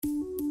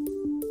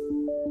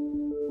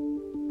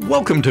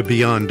Welcome to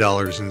Beyond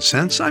Dollars and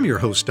Cents. I'm your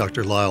host,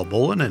 Dr. Lyle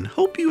Bolin, and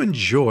hope you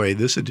enjoy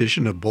this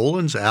edition of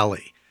Bolin's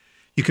Alley.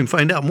 You can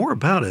find out more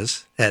about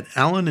us at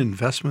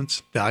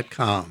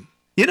alleninvestments.com.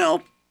 You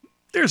know,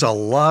 there's a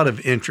lot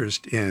of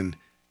interest in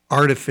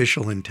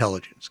artificial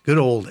intelligence, good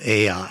old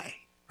AI,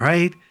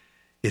 right?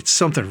 It's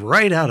something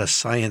right out of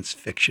science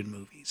fiction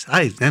movies.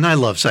 I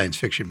love science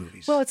fiction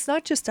movies. Well, it's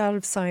not just out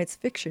of science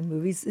fiction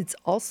movies. It's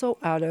also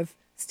out of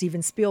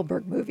Steven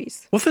Spielberg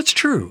movies. Well, that's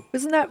true.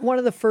 Isn't that one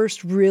of the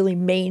first really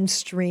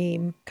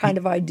mainstream kind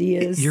of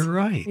ideas? You're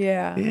right.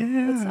 Yeah.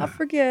 Let's not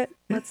forget.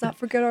 Let's not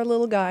forget our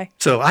little guy.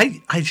 So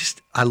I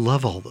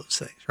love all those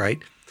things, right?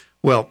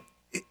 Well,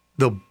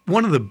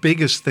 one of the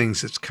biggest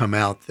things that's come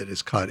out that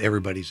has caught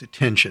everybody's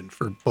attention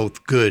for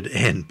both good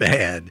and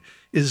bad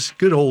is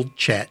good old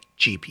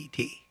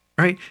ChatGPT,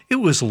 right? It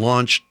was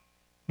launched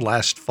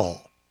last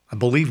fall, I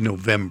believe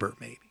November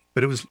maybe,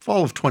 but it was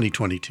fall of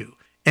 2022.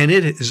 And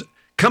it is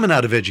coming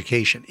out of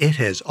education. It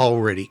has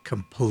already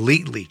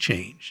completely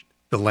changed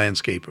the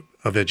landscape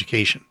of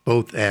education,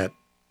 both at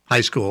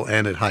high school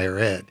and at higher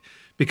ed,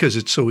 because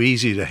it's so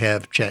easy to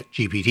have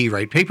ChatGPT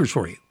write papers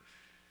for you.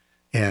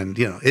 And,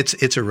 you know,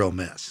 it's a real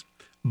mess.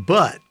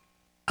 But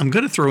I'm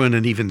going to throw in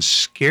an even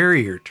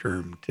scarier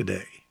term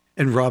today.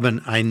 And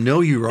Robin, I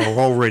know you are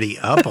already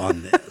up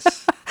on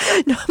this.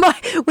 No,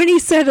 when he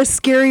said a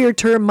scarier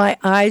term, my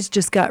eyes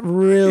just got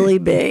really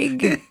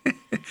big.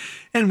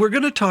 And we're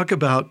going to talk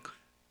about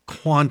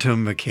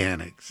quantum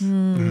mechanics.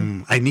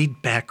 I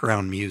need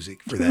background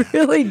music for that. You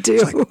really do.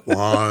 It's like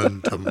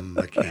quantum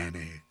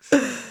mechanics.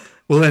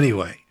 Well,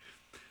 anyway,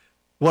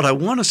 what I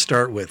want to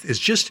start with is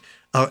just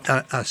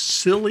a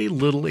silly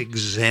little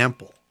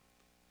example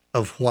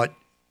of what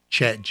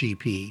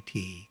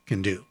ChatGPT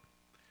can do.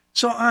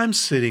 So I'm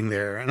sitting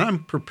there and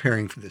I'm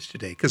preparing for this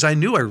today because I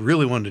knew I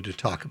really wanted to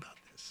talk about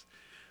this.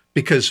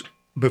 Because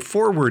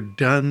before we're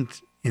done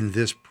in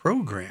this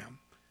program,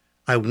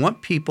 I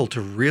want people to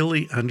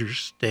really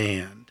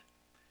understand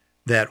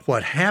that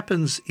what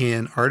happens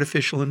in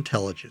artificial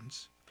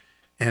intelligence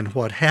and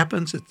what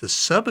happens at the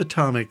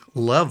subatomic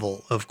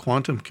level of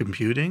quantum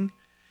computing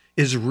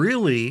is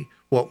really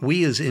what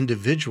we as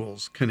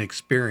individuals can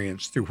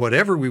experience through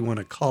whatever we want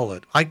to call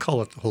it. I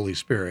call it the Holy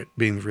Spirit,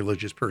 being the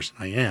religious person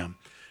I am.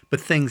 But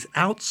things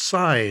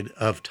outside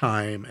of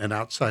time and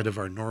outside of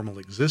our normal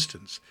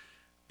existence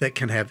that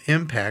can have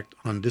impact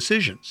on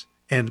decisions.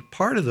 And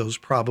part of those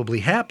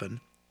probably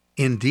happen,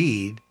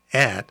 indeed,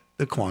 at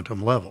the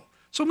quantum level.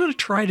 So I'm going to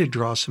try to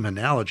draw some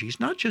analogies,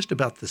 not just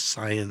about the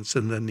science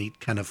and the neat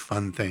kind of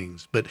fun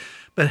things, but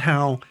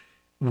how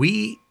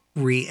we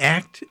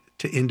react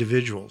to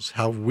individuals,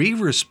 how we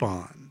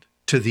respond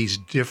to these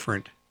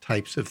different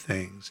types of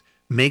things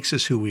makes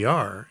us who we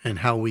are, and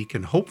how we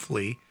can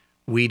hopefully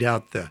weed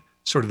out the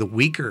sort of the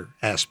weaker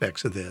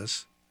aspects of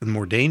this, the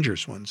more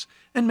dangerous ones,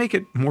 and make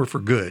it more for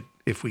good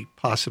if we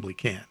possibly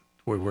can,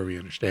 where we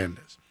understand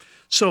this.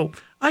 So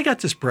I got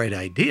this bright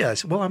idea. I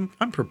said, well,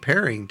 I'm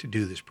preparing to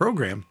do this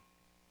program.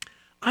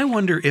 I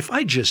wonder if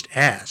I just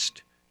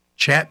asked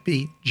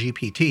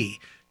ChatGPT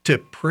to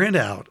print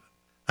out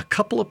a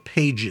couple of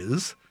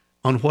pages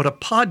on what a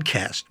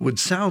podcast would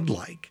sound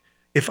like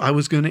if I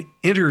was going to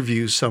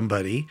interview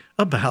somebody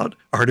about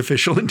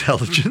artificial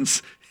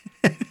intelligence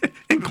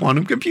and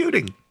quantum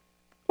computing.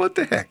 What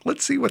the heck?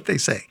 Let's see what they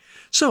say.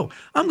 So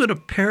I'm going to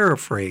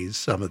paraphrase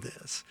some of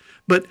this.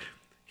 But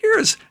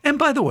and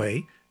by the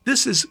way,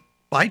 this is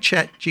by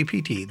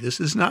ChatGPT. This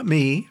is not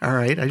me. All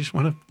right. I just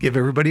want to give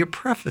everybody a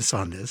preface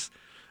on this.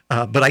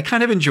 But I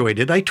kind of enjoyed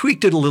it. I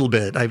tweaked it a little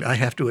bit. I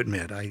have to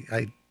admit,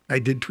 I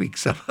did tweak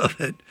some of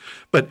it.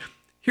 But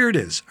here it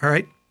is. All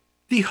right.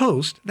 The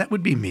host, that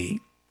would be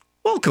me.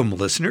 Welcome,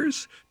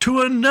 listeners,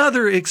 to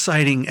another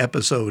exciting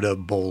episode of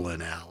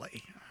Bolin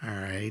Alley. All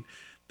right.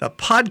 The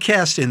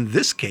podcast in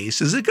this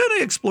case is going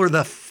to explore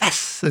the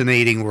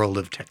fascinating world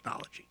of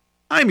technology.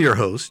 I'm your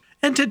host,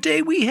 and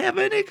today we have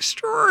an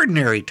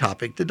extraordinary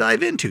topic to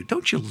dive into.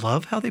 Don't you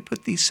love how they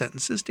put these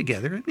sentences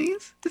together in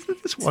these?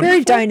 Isn't this wonderful?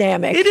 Very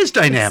dynamic. It is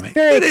dynamic. It's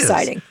very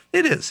exciting.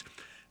 It is.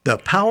 The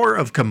power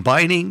of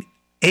combining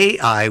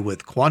AI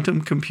with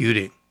quantum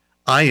computing.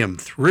 I am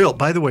thrilled.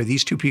 By the way,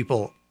 these two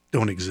people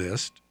don't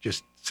exist,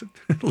 just to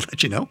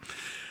let you know.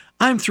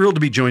 I'm thrilled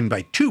to be joined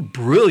by two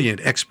brilliant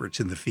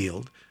experts in the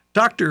field.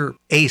 Dr.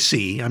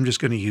 AC, I'm just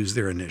going to use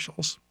their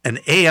initials, an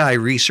AI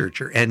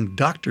researcher, and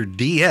Dr.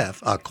 DF,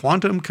 a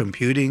quantum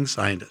computing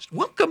scientist.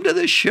 Welcome to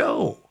the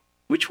show.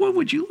 Which one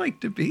would you like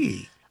to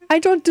be? I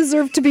don't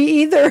deserve to be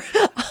either.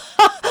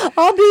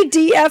 I'll be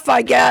DF,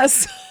 I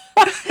guess.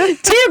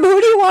 Tim,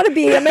 who do you want to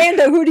be?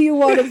 Amanda, who do you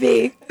want to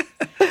be?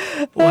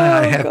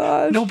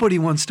 Gosh. Nobody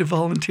wants to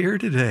volunteer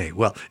today.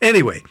 Well,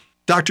 anyway,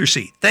 Dr.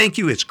 C, thank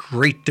you. It's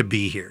great to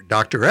be here.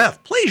 Dr.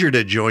 F, pleasure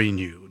to join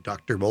you.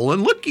 Dr.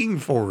 Bolin, looking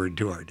forward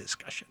to our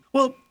discussion.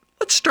 Well,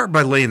 let's start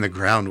by laying the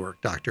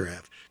groundwork, Dr.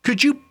 F.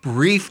 Could you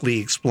briefly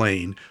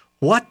explain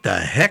what the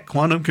heck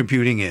quantum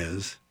computing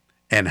is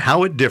and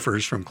how it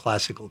differs from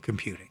classical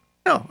computing?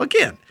 Now,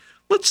 again,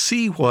 let's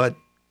see what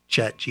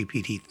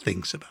ChatGPT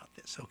thinks about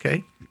this,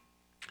 okay?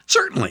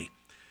 Certainly.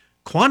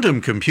 Quantum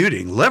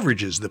computing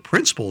leverages the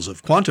principles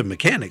of quantum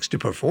mechanics to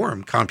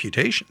perform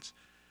computations.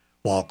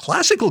 While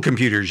classical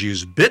computers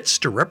use bits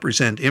to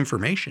represent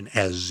information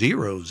as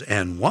zeros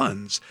and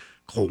ones,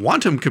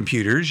 quantum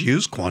computers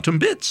use quantum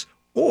bits,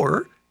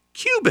 or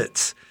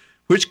qubits,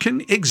 which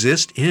can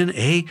exist in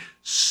a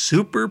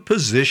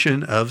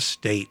superposition of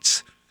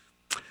states.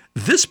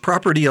 This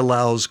property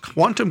allows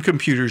quantum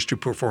computers to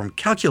perform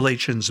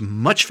calculations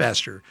much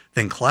faster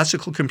than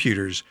classical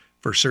computers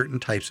for certain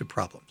types of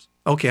problems.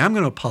 Okay, I'm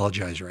going to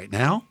apologize right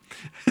now.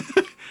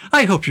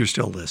 I hope you're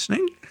still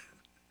listening.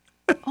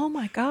 Oh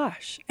my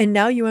gosh. And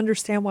now you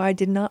understand why I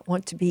did not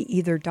want to be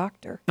either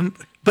doctor.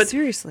 But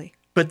seriously.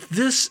 But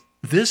this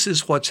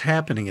is what's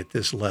happening at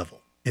this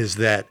level, is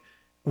that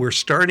we're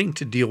starting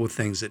to deal with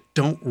things that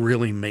don't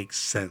really make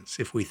sense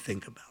if we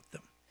think about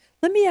them.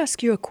 Let me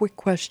ask you a quick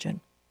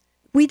question.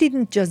 We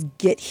didn't just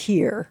get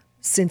here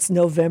since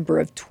November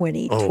of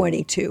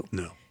 2022.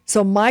 No.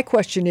 So my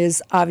question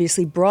is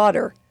obviously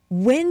broader.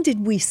 When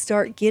did we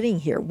start getting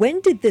here?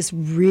 When did this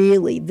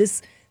really,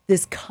 this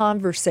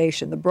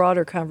conversation, the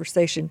broader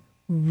conversation,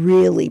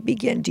 really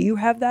begin? Do you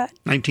have that?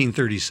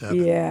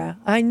 1937. Yeah,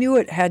 I knew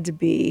it had to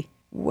be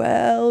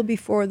well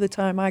before the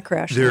time I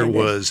crashed There landed.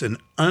 was an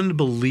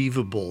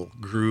unbelievable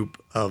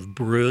group of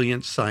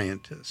brilliant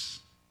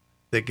scientists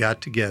that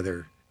got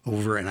together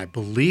over, and I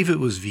believe it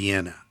was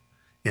Vienna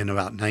in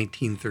about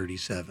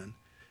 1937.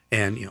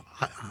 And,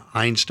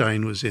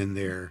 Einstein was in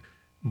there,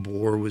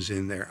 Bohr was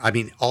in there. I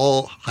mean,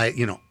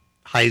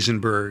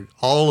 Heisenberg,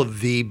 all of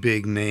the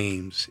big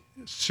names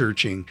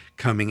searching,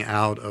 coming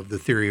out of the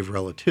theory of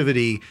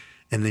relativity.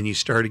 And then you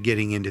started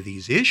getting into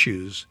these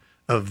issues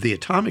of the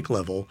atomic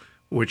level,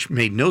 which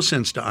made no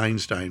sense to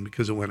Einstein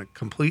because it went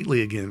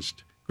completely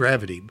against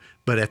gravity.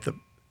 But at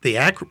the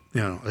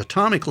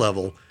atomic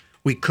level,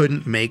 we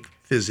couldn't make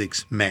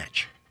physics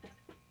match.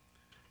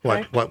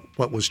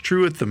 What was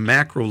true at the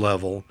macro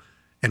level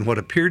and what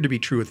appeared to be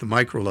true at the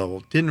micro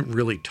level didn't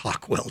really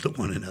talk well to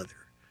one another,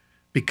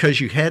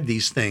 because you had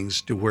these things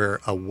to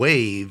where a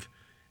wave,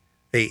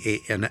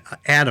 an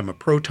atom, a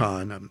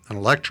proton, an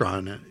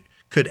electron,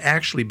 could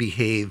actually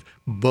behave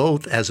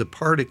both as a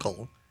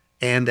particle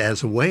and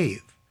as a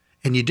wave.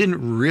 And you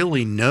didn't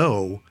really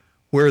know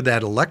where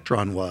that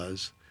electron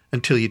was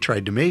until you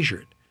tried to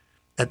measure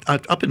it.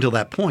 Up until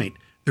that point,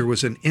 there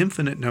was an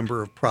infinite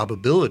number of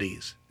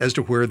probabilities as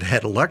to where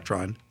that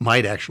electron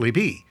might actually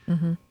be.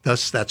 Mm-hmm.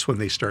 Thus, that's when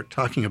they start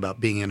talking about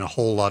being in a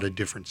whole lot of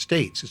different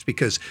states. It's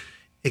because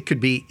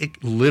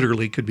it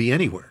literally could be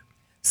anywhere.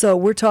 So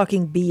we're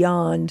talking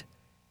beyond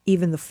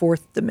even the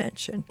fourth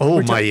dimension.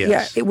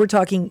 Yes. Yeah, we're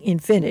talking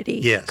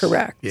infinity. Yes.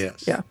 Correct.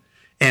 Yes. Yeah.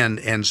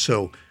 And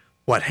so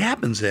what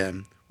happens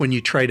then when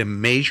you try to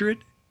measure it,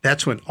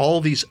 that's when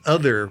all these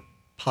other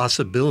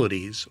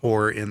possibilities,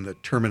 or in the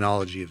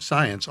terminology of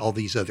science, all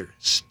these other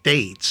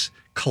states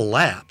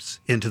collapse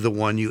into the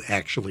one you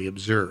actually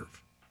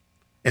observe.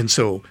 And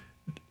so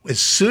as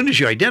soon as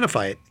you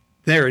identify it,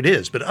 there it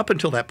is. But up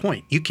until that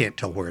point, you can't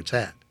tell where it's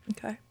at.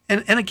 Okay.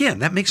 And again,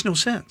 that makes no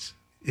sense.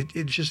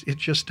 It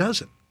just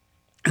doesn't.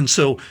 And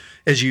so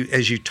as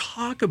you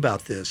talk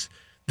about this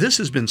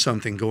has been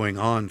something going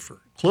on for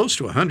close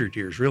to 100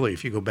 years, really.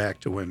 If you go back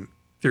to when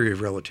theory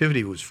of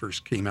relativity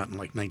first came out in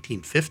like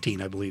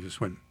 1915, I believe is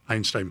when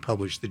Einstein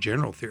published the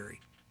general theory.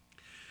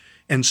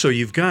 And so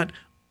you've got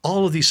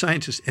all of these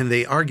scientists, and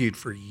they argued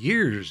for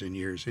years and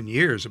years and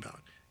years about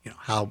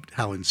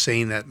how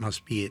insane that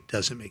must be. It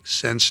doesn't make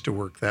sense to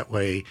work that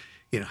way.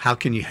 How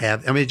can you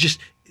have? I mean,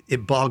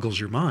 it boggles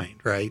your mind,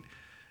 right?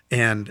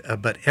 And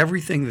but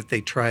everything that they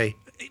try,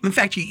 in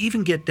fact, you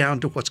even get down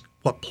to what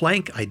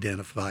Planck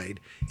identified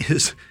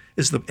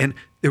and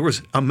there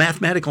was a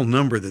mathematical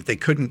number that they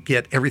couldn't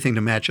get everything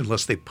to match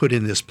unless they put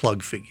in this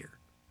plug figure.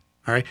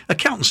 All right,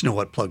 accountants know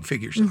what plug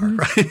figures are,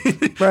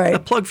 right? Right. A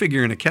plug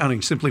figure in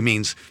accounting simply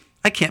means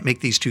I can't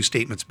make these two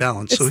statements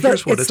balance, so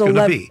here's what it's going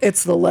to be.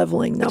 It's the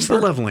leveling number. It's the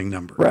leveling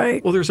number.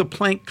 Right. Well, there's a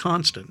Planck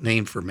constant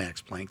named for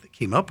Max Planck that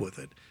came up with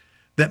it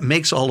that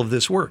makes all of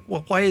this work.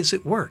 Well, why does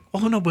it work?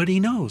 Well, nobody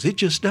knows. It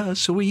just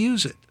does, so we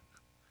use it.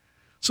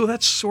 So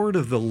that's sort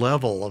of the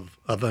level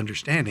of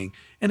understanding.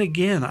 And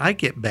again, I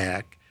get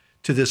back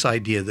to this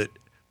idea that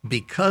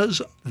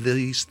because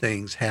these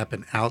things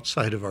happen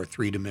outside of our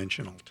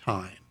three-dimensional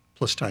time,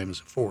 plus time is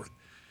a fourth,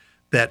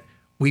 that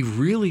we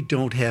really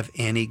don't have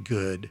any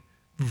good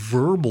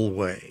verbal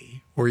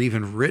way or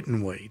even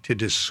written way to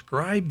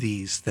describe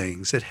these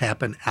things that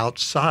happen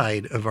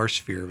outside of our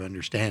sphere of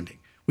understanding.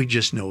 We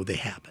just know they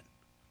happen.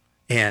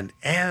 And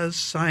as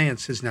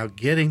science is now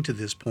getting to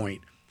this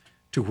point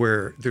to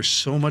where there's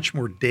so much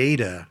more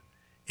data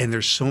and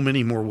there's so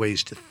many more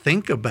ways to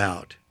think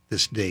about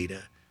this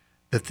data,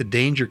 that the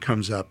danger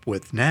comes up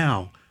with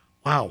now,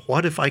 wow,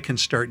 what if I can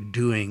start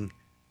doing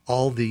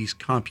all these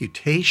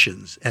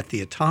computations at the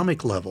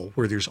atomic level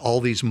where there's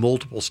all these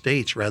multiple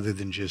states rather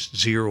than just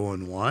 0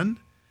 and 1?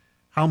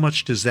 How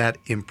much does that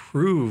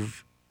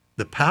improve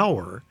the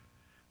power?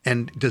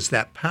 And does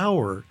that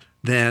power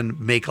then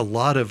make a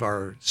lot of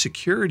our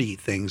security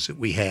things that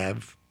we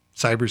have,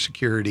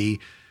 cybersecurity,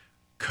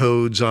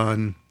 codes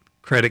on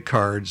credit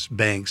cards,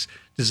 banks,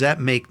 does that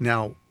make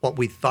now what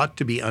we thought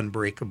to be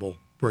unbreakable,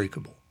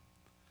 breakable?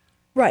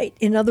 Right.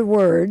 In other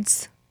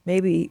words,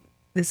 maybe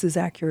this is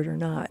accurate or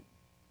not.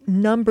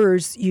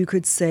 Numbers, you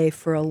could say,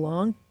 for a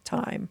long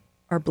time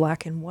are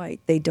black and white.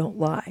 They don't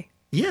lie.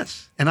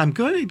 Yes. And I'm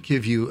going to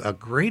give you a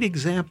great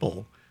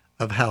example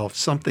of how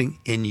something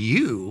in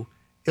you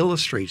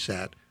illustrates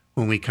that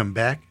when we come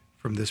back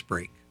from this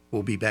break.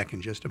 We'll be back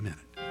in just a minute.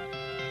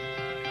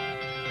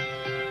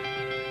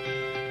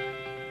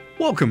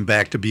 Welcome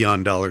back to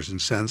Beyond Dollars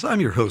and Cents.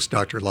 I'm your host,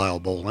 Dr. Lyle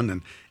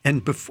Bolin.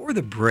 And before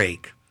the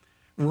break,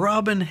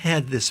 Robin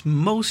had this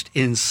most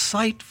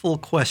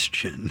insightful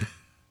question.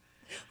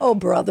 Oh,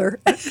 brother.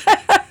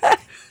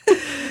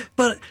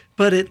 But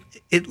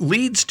it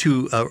leads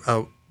to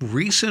a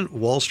recent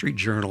Wall Street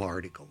Journal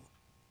article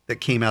that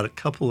came out a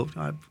couple of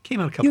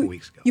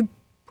weeks ago. You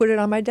put it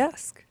on my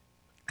desk.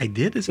 I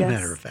did, as a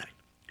matter of fact.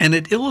 And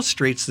it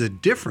illustrates the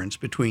difference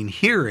between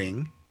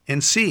hearing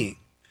and seeing.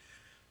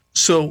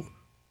 So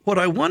what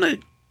I want to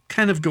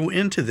kind of go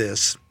into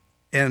this,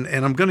 and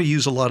I'm going to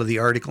use a lot of the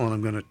article, and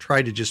I'm going to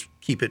try to just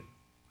keep it,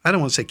 I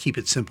don't want to say keep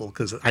it simple,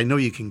 because I know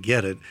you can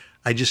get it.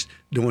 I just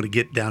don't want to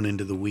get down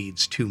into the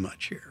weeds too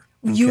much here.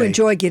 Okay? You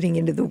enjoy getting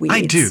into the weeds.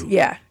 I do.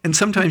 Yeah. And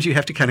sometimes you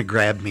have to kind of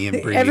grab me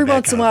and bring me back. Every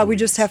once in a while, we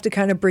just have to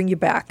kind of bring you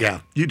back.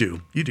 Yeah, you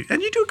do. You do.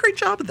 And you do a great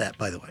job of that,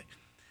 by the way.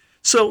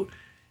 So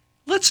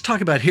let's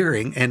talk about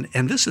hearing. And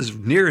this is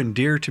near and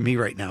dear to me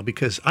right now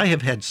because I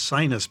have had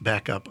sinus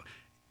backup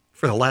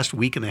for the last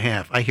week and a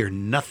half. I hear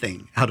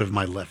nothing out of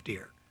my left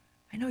ear.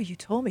 I know you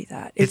told me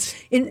that. It's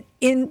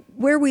in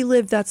where we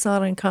live, that's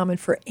not uncommon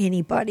for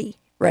anybody,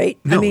 right?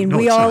 No, I mean,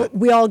 no,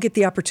 we all get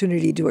the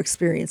opportunity to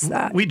experience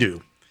that. We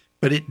do.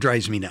 But it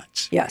drives me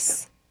nuts.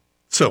 Yes.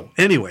 So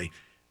anyway,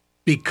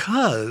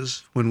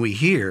 because when we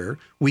hear,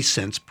 we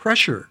sense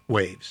pressure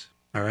waves,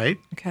 all right?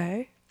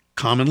 Okay.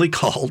 Commonly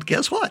called,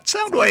 guess what?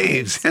 Sound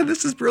waves. And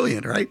this is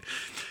brilliant, right?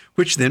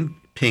 Which then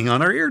ping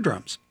on our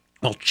eardrums.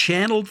 Well,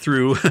 channeled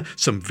through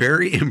some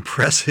very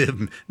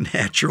impressive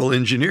natural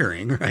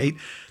engineering, right?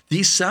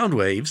 These sound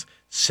waves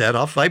set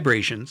off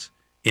vibrations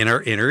in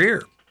our inner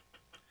ear.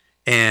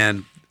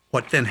 And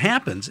what then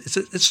happens is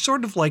it's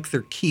sort of like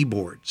they're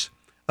keyboards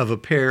of a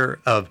pair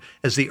of,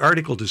 as the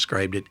article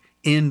described it,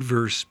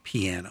 inverse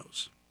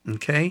pianos,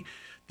 okay?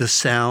 The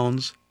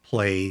sounds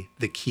play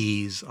the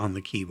keys on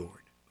the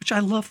keyboard, which I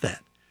love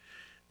that.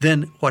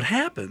 Then what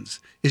happens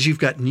is you've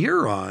got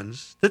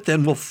neurons that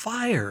then will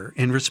fire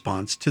in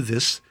response to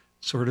this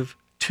sort of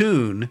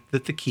tune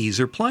that the keys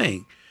are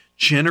playing,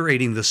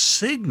 generating the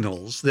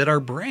signals that our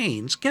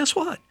brains, guess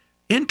what,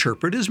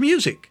 interpret as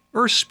music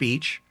or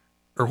speech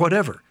or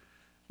whatever.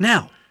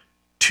 Now,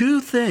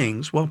 two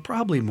things, well,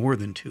 probably more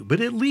than two,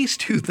 but at least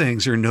two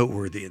things are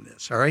noteworthy in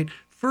this, all right?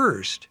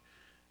 First,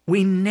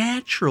 we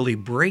naturally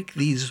break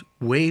these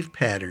wave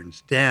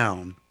patterns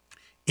down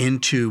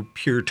into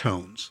pure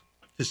tones.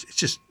 It's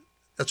just,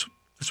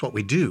 that's what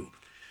we do.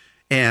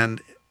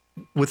 And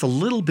with a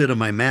little bit of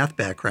my math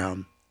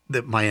background,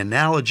 that my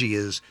analogy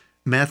is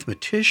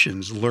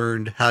mathematicians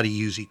learned how to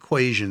use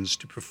equations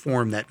to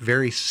perform that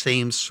very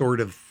same sort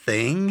of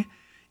thing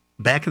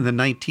back in the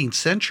 19th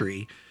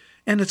century.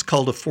 And it's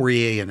called a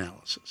Fourier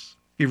analysis.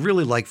 If you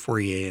really like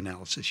Fourier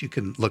analysis, you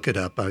can look it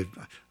up. I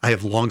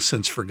have long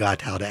since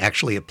forgot how to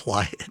actually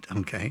apply it,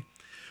 okay?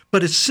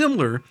 But it's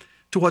similar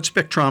to what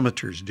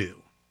spectrometers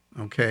do,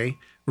 okay?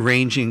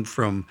 Ranging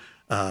from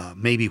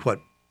maybe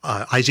what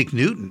Isaac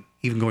Newton,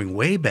 even going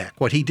way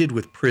back, what he did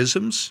with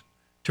prisms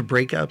to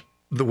break up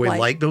the way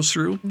light goes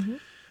through,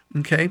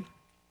 okay?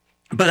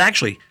 But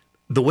actually,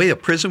 the way a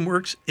prism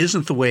works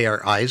isn't the way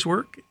our eyes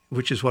work,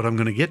 which is what I'm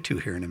going to get to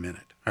here in a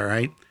minute, all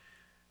right?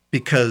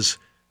 Because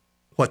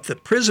what the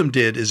prism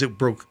did is it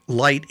broke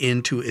light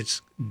into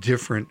its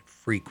different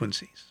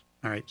frequencies.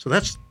 All right, so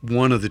that's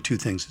one of the two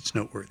things that's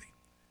noteworthy.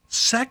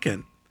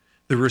 Second,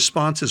 the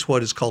response is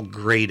what is called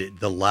graded.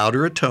 The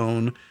louder a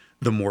tone,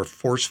 the more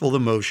forceful the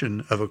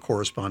motion of a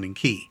corresponding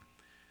key.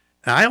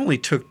 Now, I only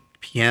took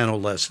piano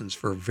lessons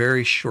for a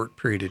very short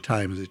period of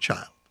time as a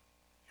child.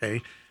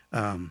 Okay,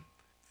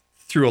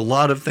 through a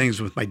lot of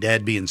things with my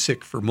dad being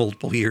sick for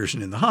multiple years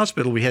and in the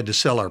hospital, we had to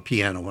sell our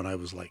piano when I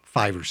was like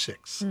 5 or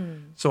 6.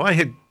 So I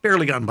had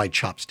barely gotten by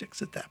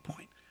chopsticks at that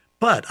point.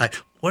 But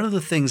one of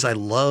the things I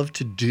loved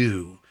to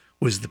do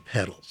was the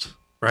pedals,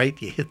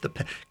 right? You hit the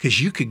because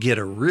you could get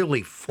a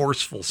really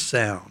forceful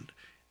sound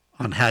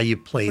on how you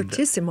played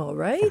Fortissimo,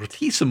 right?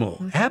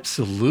 Fortissimo,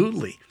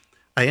 absolutely.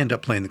 I end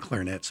up playing the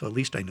clarinet, so at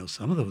least I know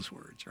some of those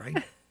words,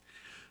 right?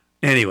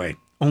 Anyway,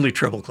 only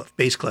treble clef.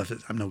 Bass clef,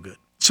 I'm no good.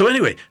 So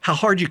anyway, how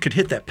hard you could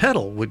hit that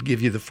pedal would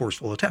give you the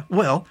forceful attack.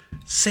 Well,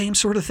 same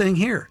sort of thing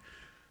here.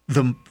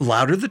 The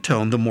louder the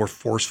tone, the more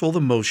forceful the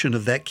motion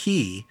of that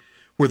key,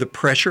 where the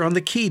pressure on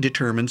the key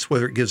determines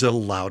whether it gives a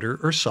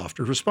louder or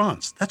softer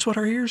response. That's what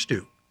our ears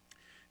do.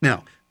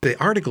 Now, the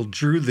article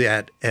drew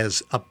that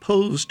as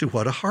opposed to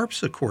what a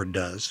harpsichord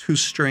does,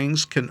 whose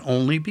strings can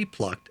only be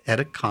plucked at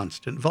a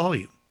constant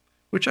volume,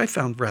 which I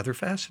found rather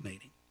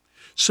fascinating.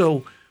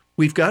 So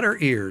we've got our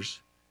ears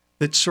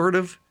that sort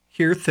of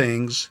hear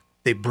things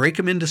They break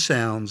them into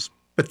sounds,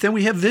 but then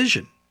we have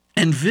vision.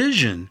 And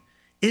vision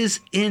is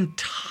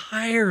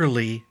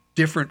entirely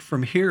different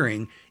from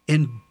hearing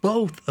in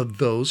both of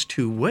those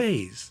two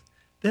ways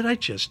that I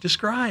just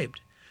described.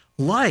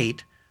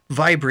 Light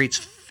vibrates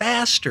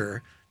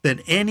faster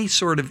than any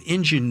sort of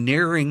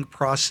engineering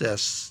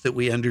process that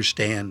we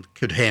understand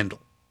could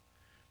handle.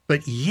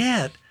 But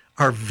yet,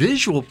 our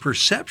visual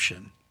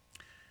perception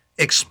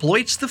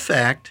exploits the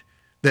fact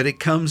that it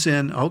comes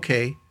in,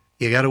 okay,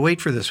 you got to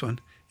wait for this one.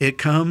 It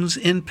comes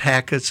in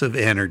packets of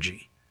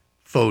energy,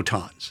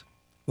 photons.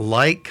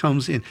 Light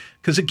comes in,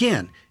 because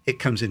again, it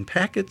comes in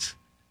packets,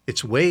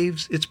 it's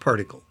waves, it's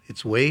particle.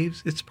 It's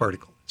waves, it's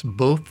particle. It's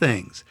both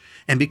things.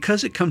 And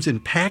because it comes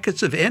in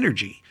packets of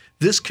energy,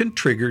 this can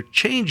trigger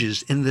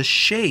changes in the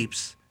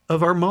shapes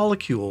of our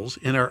molecules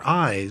in our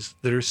eyes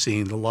that are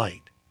seeing the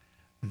light.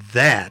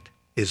 That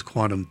is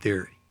quantum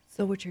theory.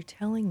 So what you're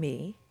telling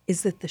me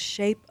is that the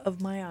shape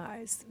of my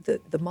eyes,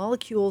 the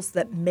molecules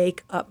that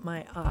make up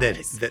my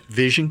eyes, That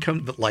vision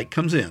that light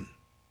comes in,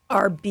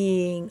 are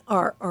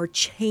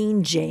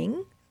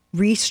changing,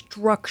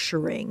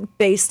 restructuring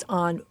based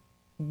on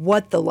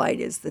what the light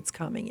is that's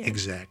coming in.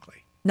 exactly.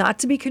 Not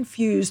to be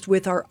confused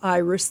with our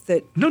iris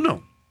that.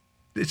 No.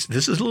 This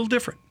is a little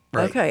different,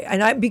 right? Okay,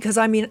 and because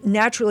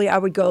naturally I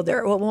would go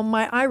there. Well,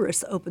 my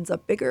iris opens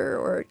up bigger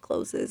or it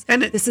closes.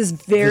 And this is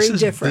very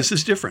different. This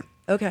is different.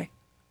 Okay.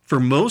 For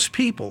most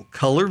people,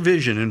 color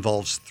vision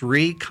involves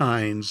three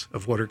kinds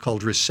of what are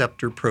called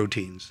receptor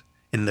proteins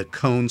in the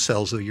cone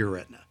cells of your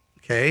retina.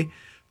 Okay?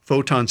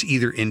 Photons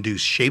either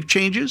induce shape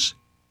changes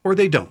or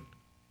they don't.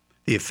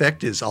 The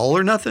effect is all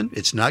or nothing.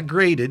 It's not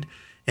graded.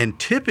 And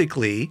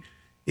typically,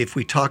 if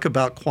we talk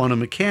about quantum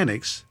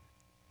mechanics,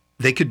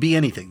 they could be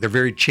anything. They're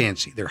very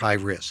chancy. They're high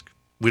risk.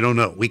 We don't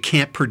know. We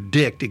can't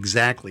predict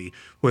exactly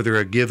whether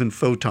a given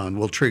photon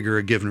will trigger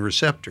a given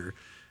receptor.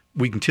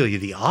 We can tell you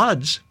the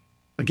odds.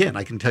 Again,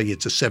 I can tell you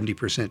it's a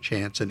 70%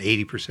 chance, an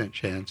 80%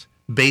 chance,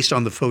 based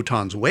on the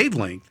photon's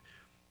wavelength.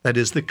 That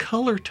is the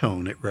color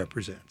tone it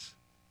represents.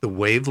 The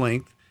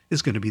wavelength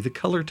is going to be the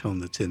color tone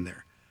that's in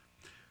there.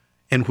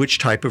 And which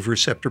type of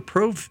receptor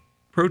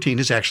protein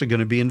is actually going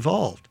to be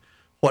involved.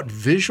 What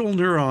visual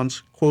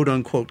neurons, quote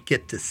unquote,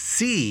 get to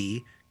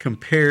see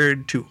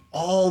compared to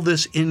all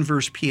this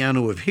inverse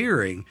piano of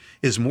hearing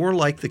is more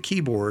like the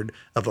keyboard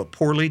of a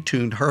poorly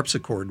tuned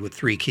harpsichord with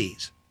 3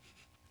 keys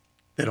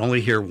that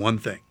only hear one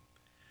thing.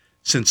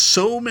 Since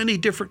so many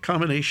different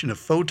combinations of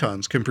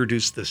photons can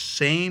produce the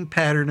same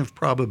pattern of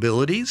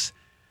probabilities,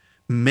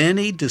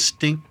 many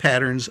distinct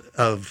patterns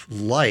of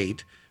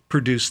light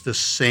produce the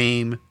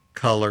same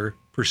color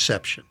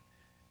perception.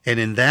 And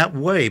in that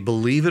way,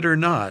 believe it or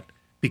not,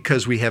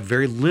 because we have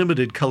very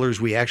limited colors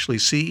we actually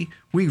see,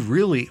 we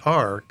really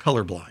are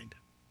colorblind.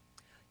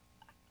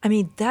 I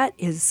mean, that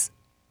is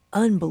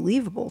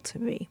unbelievable to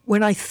me.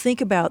 When I think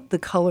about the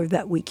color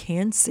that we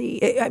can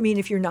see, I mean,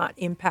 if you're not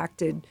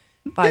impacted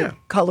by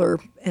color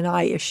and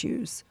eye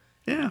issues,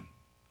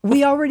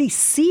 we already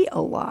see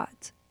a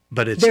lot.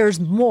 But there's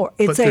more.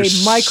 It's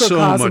a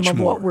microcosm of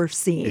what we're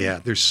seeing. Yeah,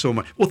 there's so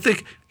much. Well,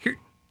 think here.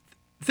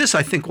 This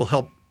I think will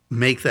help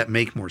make that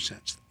make more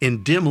sense.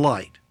 In dim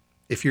light,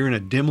 if you're in a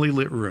dimly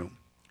lit room,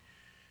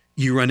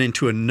 you run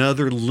into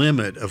another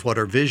limit of what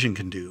our vision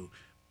can do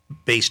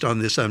based on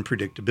this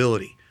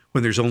unpredictability.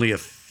 When there's only a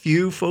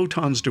few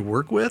photons to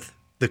work with,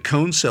 the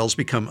cone cells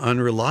become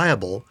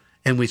unreliable,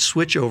 and we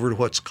switch over to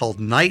what's called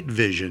night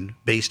vision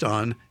based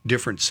on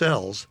different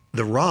cells,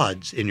 the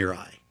rods in your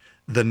eye.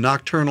 The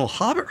nocturnal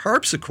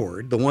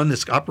harpsichord, the one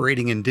that's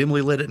operating in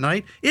dimly lit at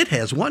night, it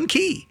has 1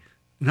 key,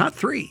 not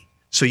 3.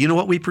 So you know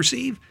what we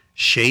perceive?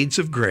 Shades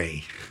of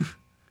gray.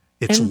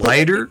 It's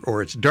lighter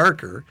or it's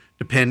darker,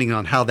 depending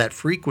on how that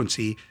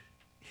frequency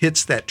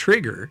hits that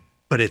trigger,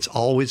 but it's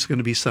always going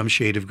to be some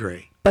shade of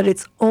gray. But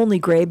it's only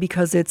gray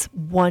because it's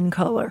one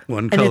color.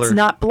 One color. And it's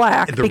not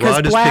black. The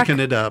rod is picking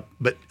it up,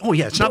 but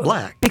it's not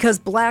black. Because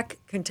black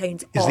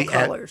contains all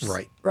colors.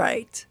 Right.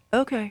 Right.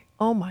 Okay.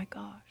 Oh my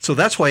gosh. So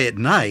that's why at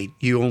night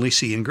you only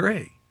see in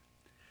gray.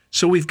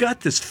 So we've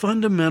got this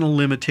fundamental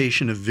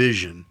limitation of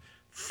vision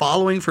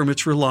following from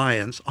its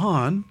reliance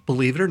on,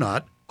 believe it or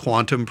not,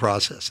 quantum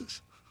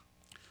processes.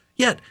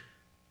 Yet,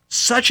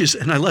 such is,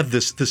 and I love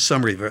this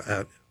summary.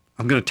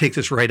 I'm going to take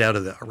this right out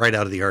of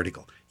the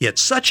article. Yet,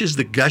 such is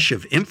the gush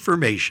of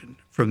information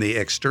from the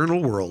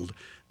external world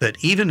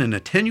that even an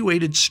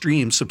attenuated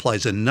stream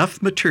supplies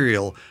enough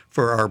material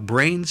for our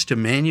brains to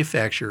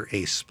manufacture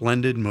a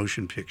splendid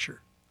motion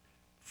picture.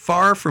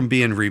 Far from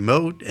being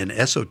remote and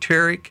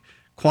esoteric,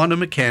 quantum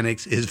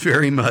mechanics is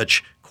very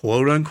much,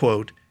 quote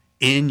unquote,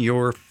 in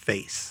your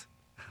face,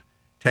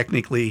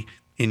 technically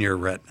in your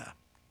retina.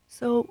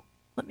 So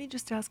let me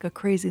just ask a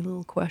crazy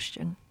little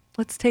question.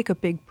 Let's take a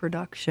big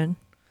production,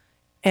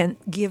 and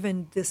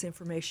given this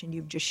information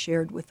you've just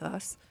shared with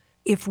us,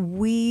 if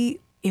we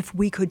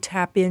could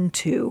tap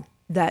into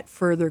that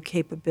further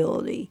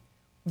capability,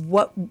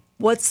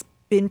 what's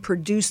been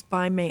produced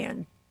by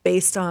man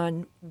based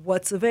on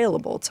what's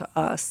available to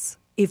us,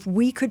 if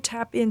we could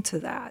tap into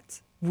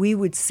that, we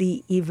would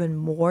see even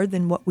more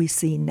than what we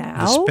see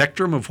now. The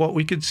spectrum of what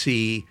we could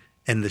see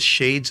and the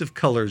shades of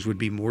colors would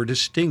be more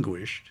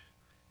distinguished.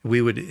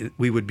 We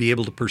would be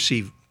able to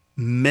perceive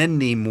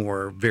many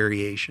more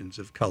variations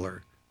of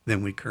color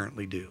than we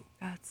currently do.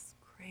 That's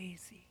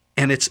crazy.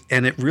 And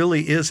it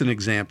really is an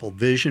example.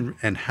 Vision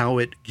and how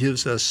it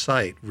gives us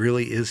sight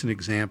really is an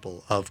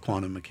example of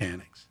quantum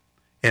mechanics.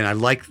 And I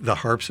like the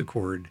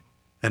harpsichord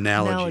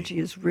analogy. Analogy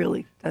is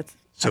really, that's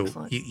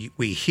excellent. So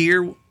we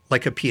hear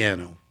like a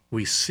piano,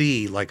 we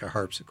see like a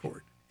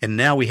harpsichord. And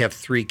now we have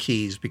 3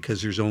 keys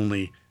because there's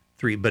only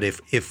 3. But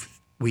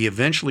if we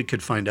eventually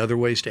could find other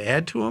ways to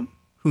add to them,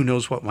 who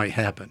knows what might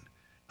happen.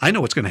 I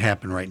know what's going to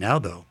happen right now,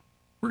 though.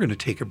 We're going to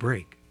take a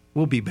break.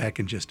 We'll be back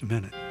in just a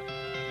minute.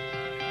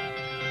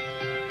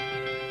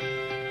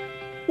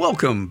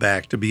 Welcome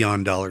back to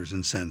Beyond Dollars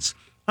and Cents.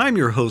 I'm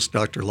your host,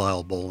 Dr.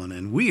 Lyle Bolin,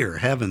 and we are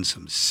having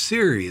some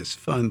serious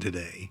fun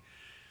today.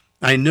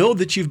 I know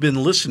that you've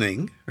been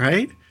listening,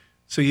 right?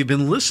 So you've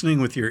been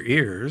listening with your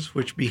ears,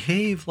 which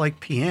behave like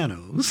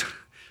pianos,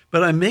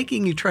 but I'm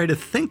making you try to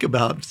think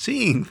about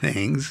seeing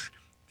things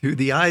through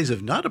the eyes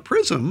of not a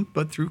prism,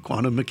 but through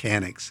quantum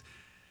mechanics.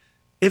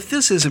 If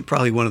this isn't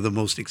probably one of the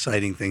most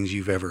exciting things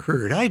you've ever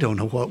heard, I don't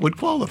know what would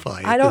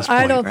qualify at this point,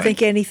 I don't right?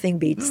 think anything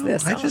beats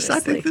this, I honestly.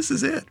 think this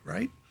is it,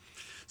 right?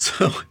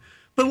 So,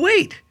 but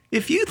wait,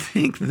 if you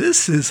think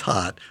this is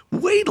hot,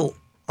 wait till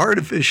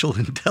artificial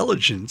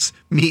intelligence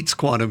meets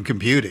quantum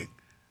computing.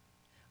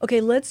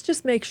 Okay, let's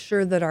just make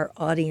sure that our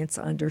audience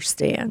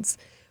understands.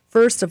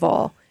 First of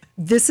all,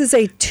 this is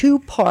a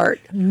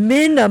 2-part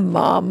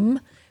minimum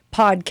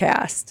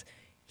podcast.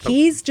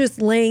 He's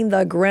just laying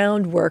the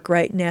groundwork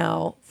right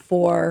now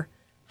for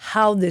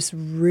how this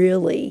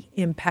really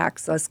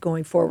impacts us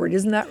going forward.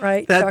 Isn't that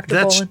right, Dr.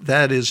 Bolin?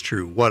 That is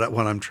true. What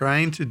I'm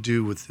trying to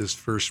do with this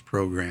first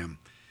program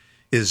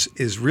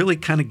is really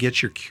kind of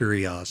get your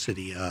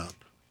curiosity up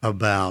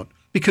about,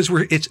 because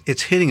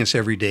it's hitting us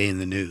every day in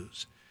the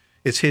news.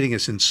 It's hitting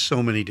us in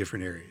so many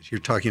different areas. You're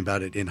talking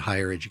about it in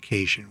higher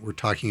education. We're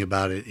talking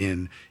about it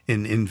in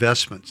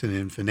investments and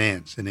in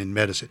finance and in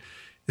medicine.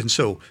 And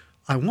so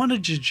I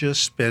wanted to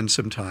just spend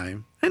some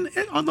time and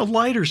on the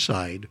lighter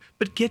side,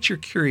 but get your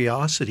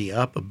curiosity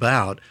up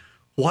about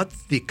what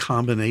the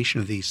combination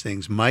of these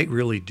things might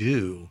really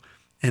do.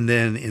 And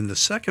then in the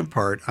second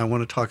part, I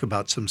want to talk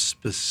about some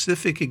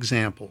specific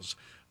examples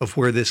of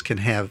where this can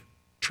have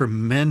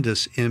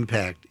tremendous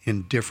impact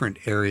in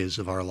different areas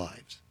of our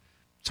lives.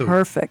 So,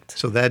 perfect.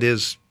 So that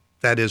is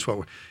what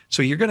we're.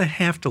 So you're going to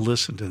have to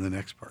listen to the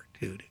next part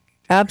too.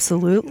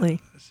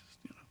 Absolutely.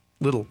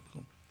 Little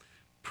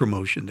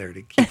promotion there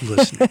to keep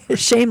listening.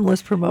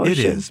 Shameless promotion. It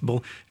is.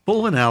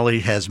 Bull and Alley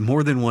has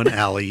more than one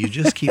alley. You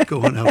just keep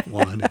going up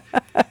one.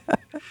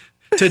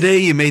 Today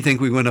you may think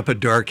we went up a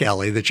dark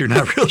alley that you're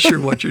not real sure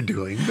what you're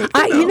doing. But,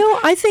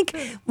 I think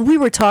we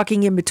were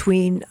talking in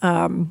between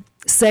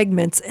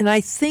segments, and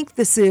I think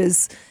this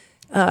is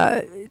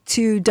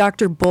to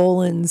Dr.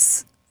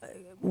 Bolin's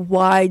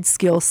wide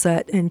skill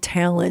set and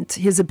talent,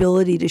 his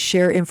ability to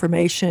share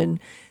information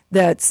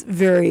that's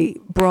very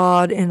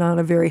broad and on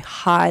a very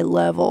high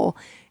level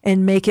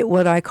and make it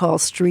what I call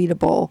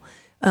streetable.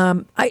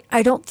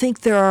 I don't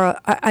think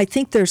I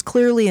think there's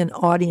clearly an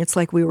audience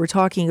like we were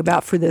talking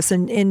about for this,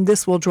 and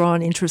this will draw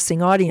an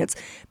interesting audience.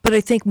 But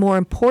I think more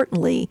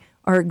importantly,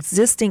 our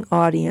existing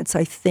audience,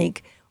 I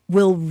think,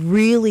 will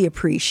really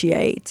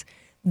appreciate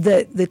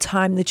the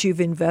time that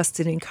you've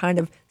invested in kind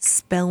of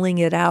spelling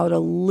it out a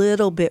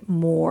little bit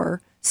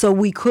more so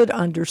we could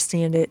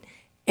understand it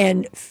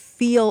and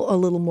feel a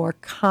little more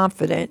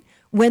confident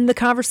when the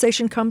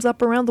conversation comes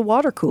up around the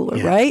water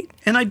cooler, right?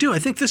 And I do. I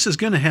think this is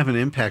going to have an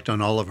impact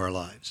on all of our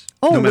lives.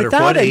 Oh, no matter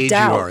without what a age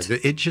doubt. you are.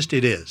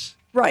 It is.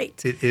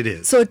 Right. It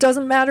is. So it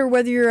doesn't matter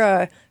whether you're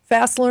a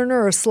fast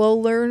learner or a slow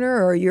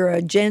learner or you're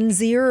a Gen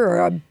Zer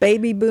or a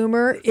baby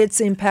boomer,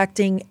 it's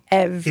impacting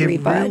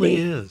everybody. It really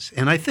is.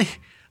 And I think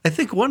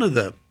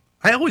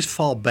I always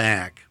fall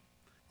back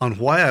on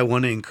why I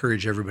want to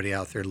encourage everybody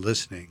out there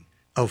listening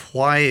of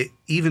why,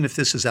 even if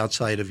this is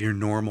outside of your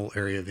normal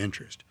area of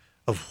interest,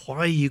 of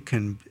why you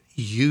can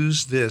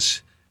use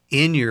this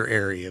in your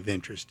area of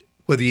interest,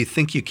 whether you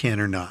think you can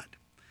or not.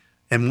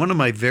 And one of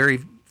my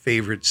very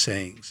favorite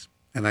sayings,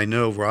 and I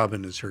know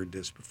Robin has heard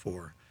this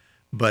before,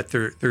 but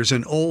there's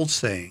an old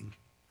saying,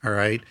 all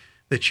right,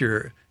 that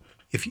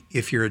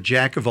if you're a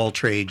jack of all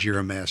trades, you're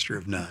a master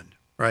of none,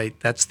 right?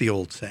 That's the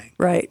old saying.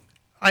 Right.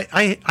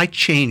 I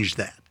changed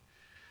that.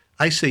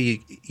 I say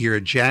you're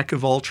a jack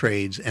of all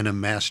trades and a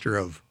master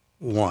of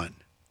one.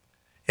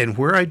 And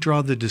where I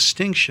draw the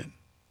distinction,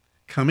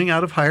 coming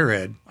out of higher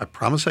ed, I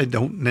promise I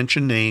don't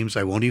mention names.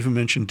 I won't even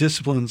mention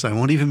disciplines. I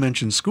won't even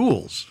mention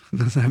schools,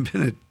 because I've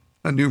been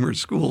at numerous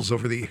schools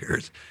over the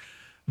years.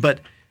 But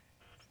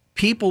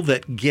people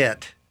that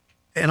get,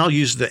 and I'll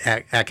use the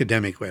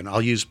academic one,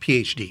 I'll use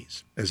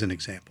PhDs as an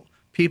example.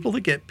 People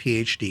that get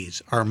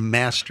PhDs are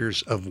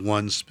masters of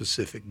one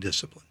specific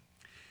discipline.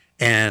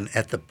 And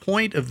at the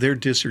point of their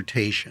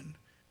dissertation,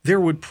 there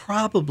would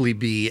probably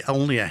be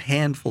only a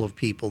handful of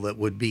people that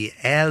would be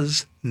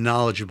as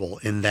knowledgeable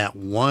in that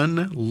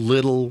one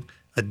little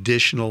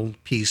additional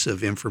piece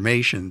of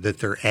information that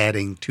they're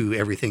adding to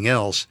everything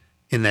else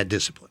in that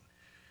discipline.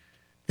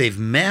 They've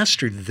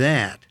mastered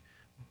that,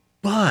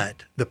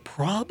 but the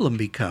problem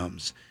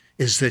becomes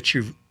is that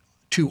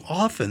too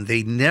often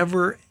they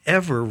never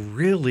ever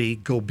really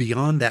go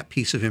beyond that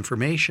piece of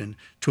information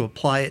to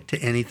apply it to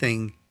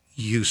anything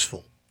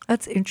useful.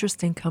 That's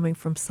interesting coming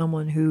from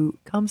someone who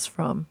comes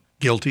from.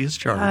 Guilty as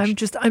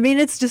charged.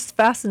 It's just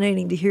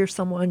fascinating to hear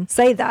someone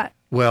say that.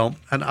 Well,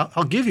 and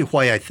I'll give you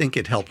why I think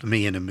it helped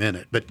me in a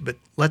minute, but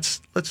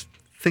let's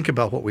think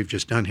about what we've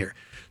just done here.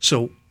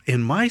 So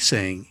in my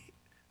saying,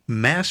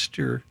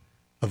 master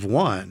of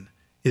one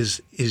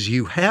is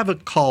you have a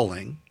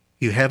calling,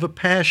 you have a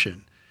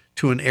passion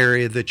to an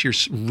area that you're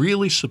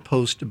really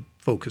supposed to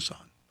focus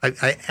on.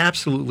 I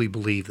absolutely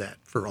believe that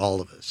for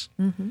all of us.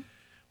 Mm-hmm.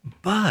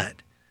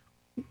 But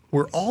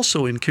we're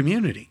also in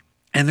community,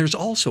 and there's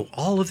also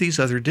all of these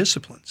other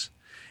disciplines.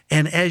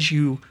 And as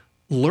you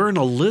learn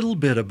a little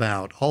bit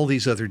about all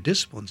these other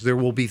disciplines, there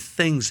will be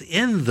things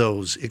in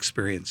those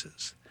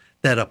experiences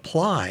that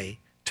apply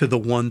to the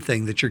one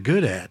thing that you're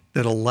good at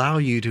that allow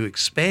you to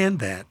expand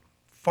that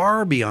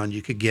far beyond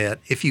you could get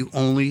if you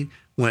only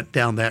went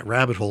down that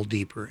rabbit hole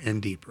deeper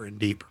and deeper and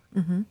deeper.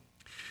 Mm-hmm.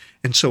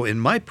 And so in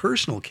my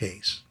personal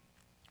case,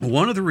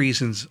 one of the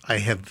reasons I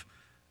think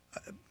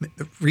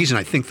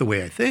the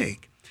way I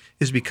think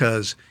is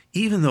because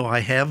even though I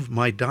have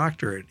my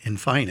doctorate in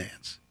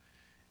finance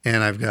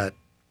and I've got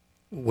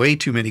way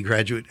too many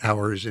graduate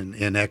hours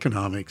in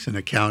economics and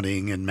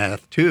accounting and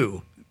math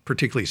too,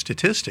 particularly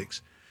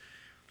statistics,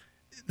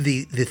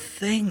 the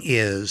thing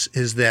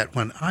is that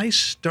when I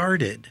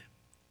started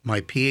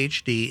my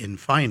PhD in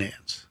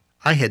finance,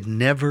 I had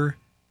never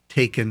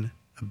taken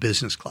a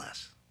business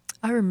class.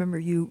 I remember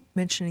you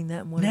mentioning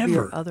that in one of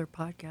your other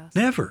podcasts.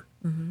 Never.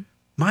 Mm-hmm.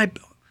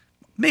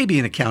 Maybe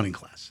an accounting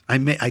class. I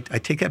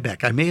take that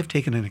back. I may have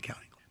taken an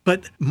accounting class.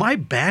 But my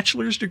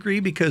bachelor's degree,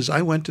 because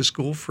I went to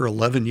school for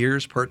 11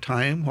 years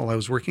part-time while I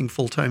was working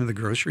full-time in the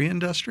grocery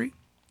industry,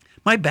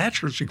 my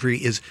bachelor's degree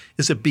is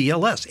a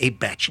BLS, a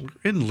Bachelor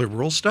in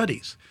Liberal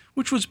Studies,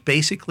 which was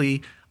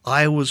basically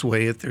Iowa's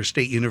way at their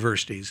state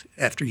universities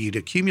after you'd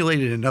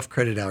accumulated enough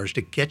credit hours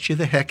to get you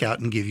the heck out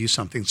and give you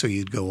something so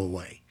you'd go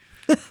away.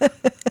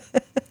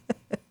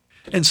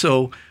 And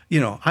so,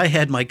 I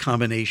had my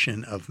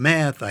combination of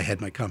math, I had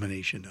my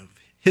combination of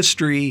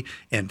history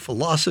and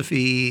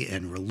philosophy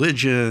and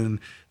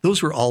religion.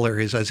 Those were all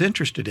areas I was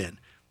interested in.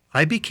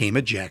 I became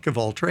a jack of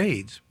all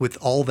trades with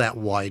all that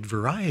wide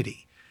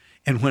variety.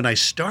 And when I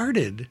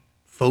started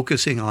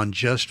focusing on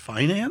just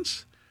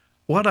finance,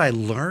 what I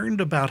learned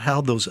about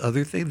how those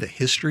other things, the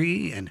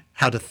history and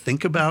how to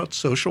think about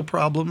social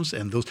problems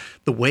and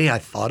the way I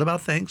thought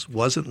about things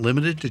wasn't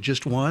limited to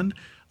just one,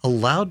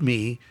 allowed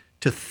me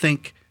to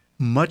think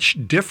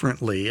much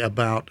differently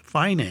about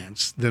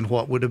finance than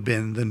what would have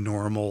been the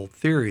normal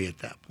theory at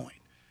that point,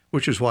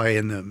 which is why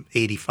in the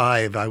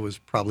 85, I was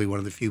probably one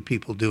of the few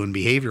people doing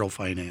behavioral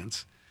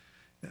finance.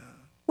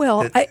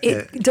 Well,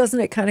 doesn't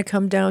it kind of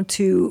come down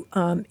to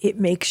it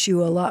makes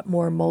you a lot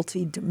more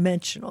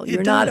multidimensional.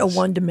 You're not a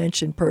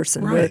one-dimension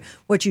person. Right.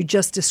 What you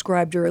just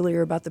described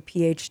earlier about the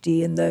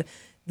PhD and the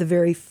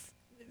very,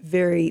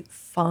 very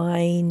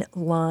fine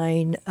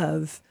line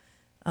of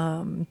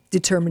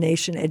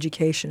determination,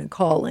 education, and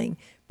calling.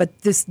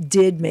 But this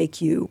did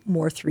make you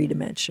more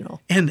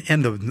three-dimensional. And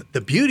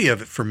the beauty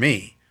of it for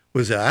me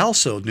was that I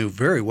also knew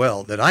very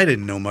well that I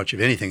didn't know much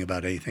of anything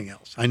about anything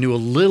else. I knew a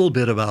little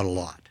bit about a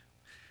lot.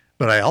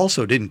 But I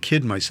also didn't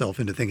kid myself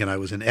into thinking I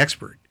was an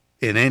expert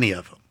in any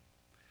of them.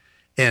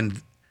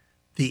 And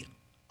the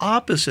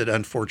opposite,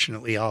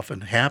 unfortunately,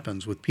 often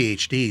happens with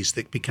PhDs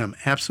that become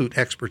absolute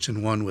experts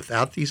in one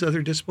without these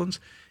other disciplines,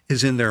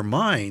 is in their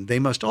mind, they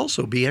must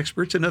also be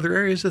experts in other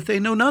areas that they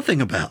know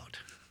nothing about.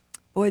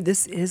 Boy,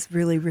 this is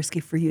really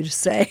risky for you to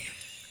say.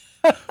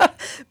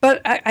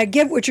 But I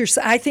get what you're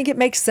saying. I think it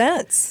makes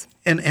sense.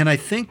 And I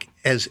think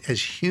as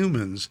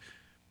humans,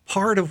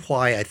 part of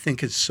why I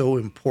think it's so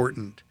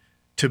important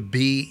to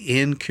be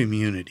in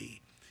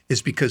community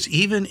is because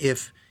even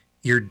if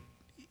you're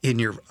in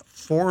your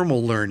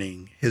formal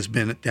learning has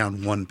been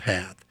down one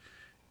path,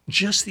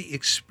 just the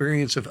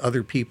experience of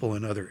other people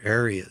in other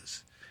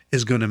areas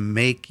is going to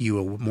make you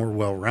a more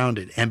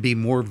well-rounded and be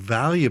more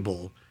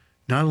valuable,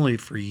 not only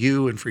for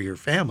you and for your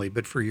family,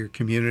 but for your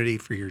community,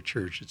 for your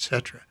church,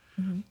 etc.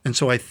 Mm-hmm. And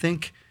so I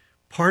think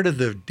part of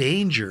the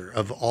danger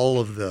of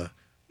all of the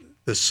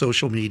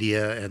social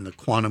media and the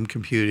quantum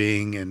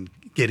computing and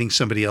getting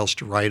somebody else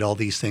to write all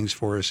these things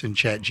for us in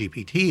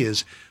ChatGPT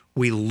is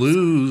we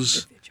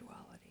lose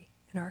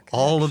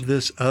all of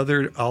this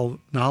other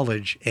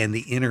knowledge and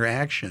the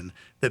interaction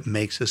that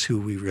makes us who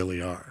we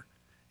really are.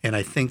 And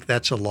I think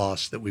that's a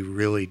loss that we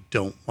really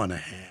don't want to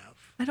have.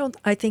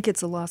 I think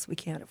it's a loss we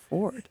can't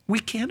afford. We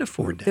can't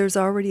afford that. There's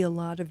already a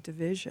lot of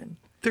division.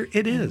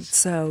 It is. And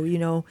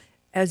so,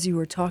 as you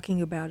were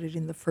talking about it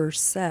in the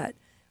first set,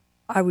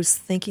 I was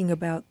thinking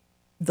about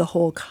the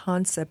whole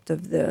concept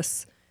of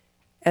this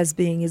as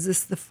being, is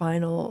this the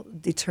final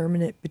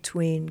determinant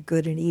between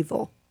good and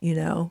evil?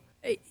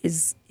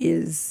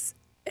 Is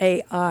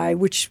AI,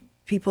 which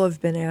people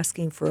have been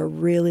asking for a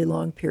really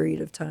long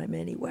period of time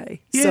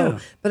anyway. Yeah. So,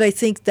 but I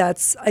think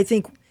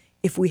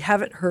if we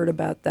haven't heard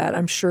about that,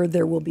 I'm sure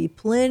there will be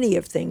plenty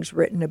of things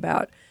written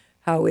about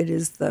how it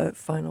is the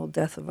final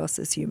death of us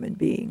as human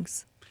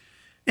beings.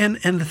 And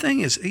the thing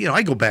is,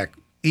 I go back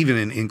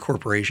even in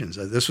corporations.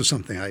 This was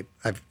something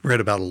I've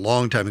read about a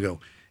long time ago.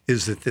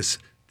 Is that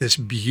this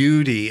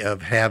beauty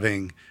of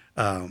having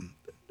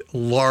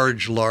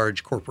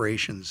large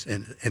corporations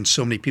and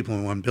so many people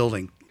in one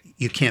building,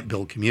 you can't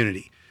build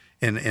community.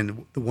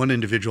 And the one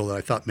individual that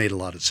I thought made a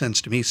lot of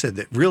sense to me said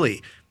that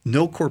really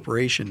no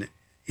corporation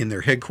in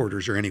their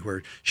headquarters or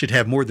anywhere should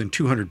have more than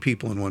 200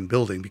 people in one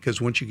building, because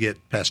once you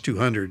get past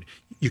 200,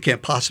 you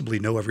can't possibly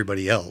know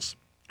everybody else.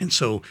 And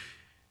so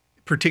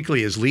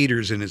particularly as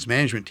leaders and as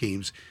management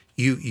teams,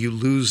 you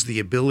lose the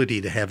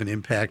ability to have an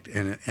impact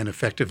and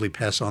effectively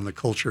pass on the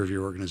culture of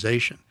your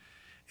organization.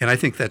 And I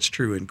think that's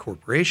true in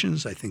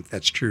corporations. I think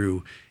that's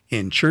true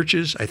in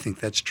churches. I think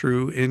that's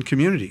true in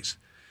communities.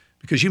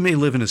 Because you may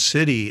live in a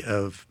city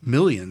of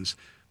millions,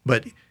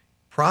 but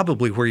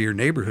probably where your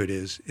neighborhood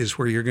is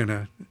where you're going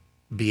to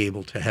be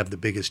able to have the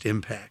biggest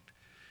impact.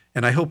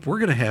 And I hope we're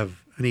going to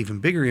have an even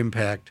bigger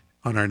impact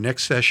on our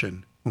next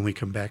session when we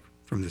come back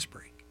from this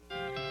break.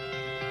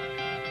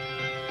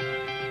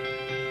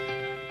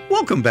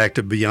 Welcome back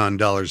to Beyond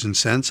Dollars and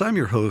Cents. I'm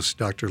your host,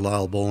 Dr.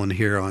 Lyle Bolin,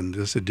 here on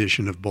this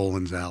edition of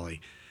Bolin's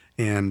Alley.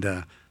 And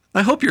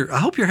I hope you're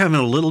having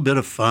a little bit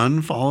of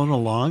fun following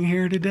along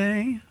here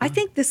today. I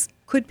think this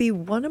could be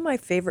one of my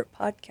favorite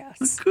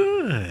podcasts.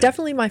 Good.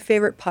 Definitely my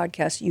favorite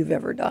podcast you've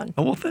ever done.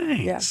 Oh, well,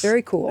 thanks. Yeah,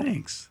 very cool.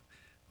 Thanks.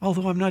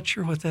 Although I'm not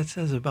sure what that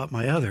says about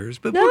my others.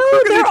 But no,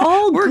 they're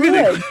all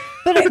good.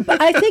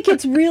 But I think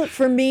it's real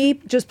for me,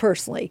 just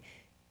personally,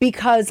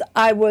 because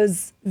I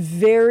was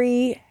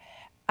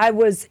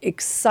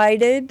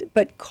excited,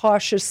 but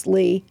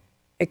cautiously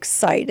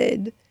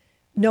excited,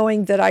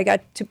 knowing that I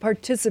got to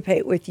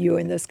participate with you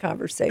in this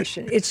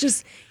conversation. It's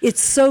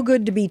so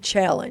good to be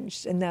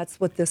challenged, and that's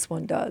what this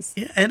one does.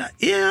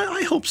 Yeah,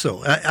 I hope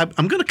so.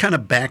 I'm going to kind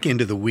of back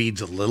into the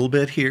weeds a little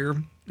bit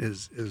here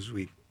as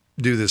we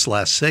do this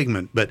last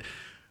segment. But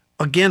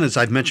again, as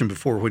I've mentioned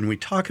before, when we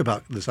talk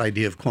about this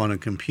idea of quantum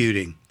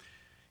computing,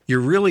 you're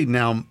really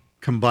now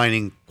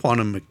combining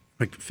quantum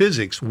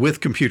physics with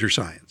computer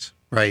science,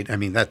 right? I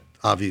mean, that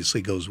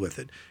obviously goes with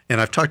it.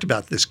 And I've talked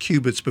about this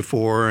qubits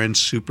before, and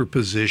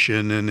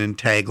superposition and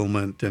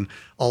entanglement and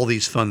all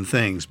these fun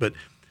things. But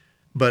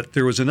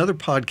there was another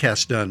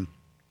podcast done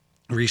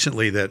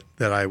recently that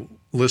I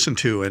listened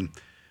to,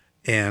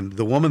 and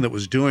the woman that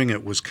was doing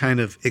it was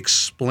kind of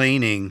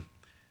explaining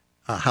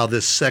how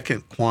this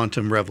second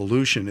quantum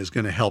revolution is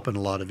going to help in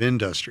a lot of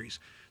industries.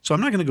 So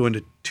I'm not going to go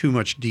into too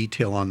much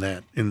detail on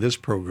that in this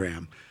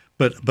program,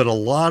 but a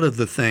lot of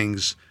the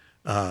things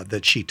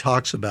that she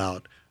talks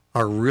about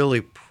are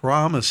really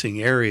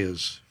promising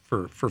areas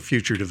for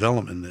future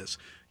development in this.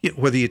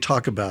 Whether you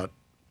talk about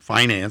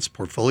finance,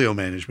 portfolio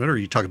management, or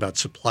you talk about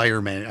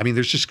supplier management, I mean,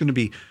 there's just going to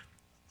be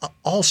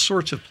all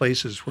sorts of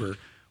places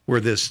where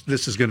this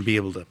is going to be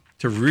able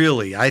to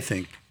really, I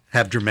think,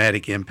 have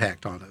dramatic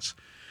impact on us.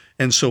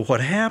 And so what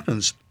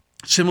happens,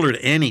 similar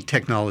to any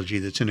technology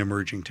that's an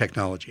emerging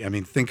technology, I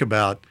mean, think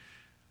about,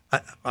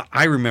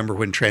 I remember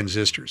when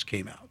transistors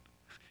came out.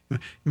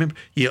 Remember,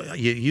 you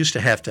used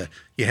to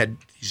you had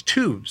these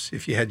tubes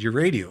if you had your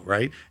radio,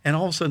 right? And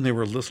all of a sudden there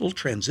were this little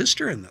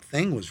transistor, and the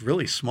thing was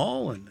really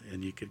small,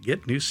 and you could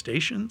get new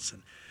stations.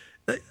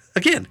 And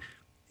again,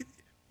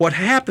 what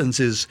happens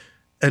is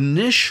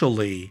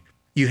initially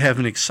you have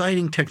an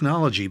exciting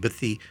technology, but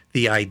the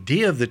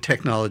idea of the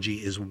technology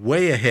is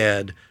way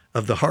ahead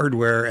of the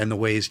hardware and the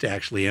ways to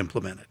actually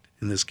implement it.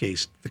 In this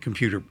case,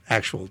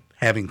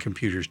 having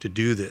computers to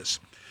do this.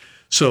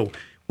 So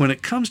when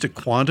it comes to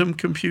quantum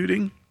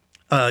computing,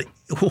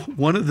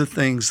 one of the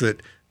things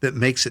that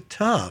makes it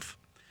tough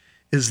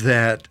is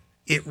that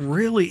it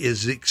really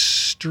is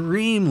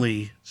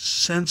extremely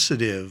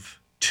sensitive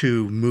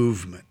to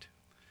movement.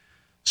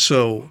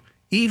 So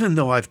even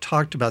though I've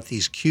talked about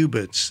these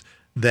qubits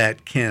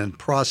that can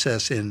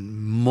process in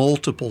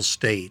multiple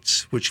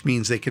states, which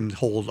means they can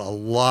hold a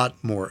lot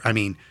more. I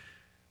mean,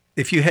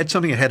 if you had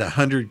something that had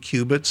 100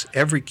 qubits,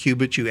 every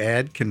qubit you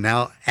add can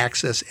now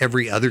access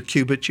every other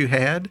qubit you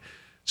had.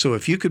 So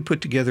if you could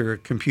put together a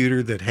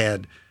computer that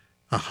had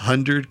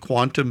 100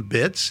 quantum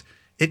bits,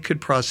 it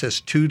could process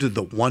 2 to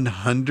the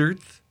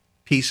 100th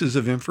pieces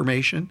of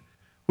information,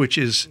 which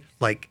is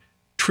like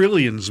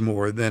trillions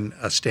more than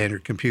a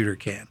standard computer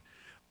can.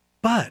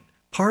 But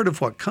part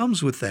of what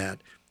comes with that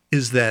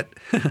is that,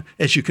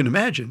 as you can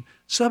imagine,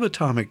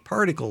 subatomic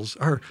particles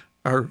are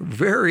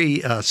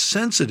very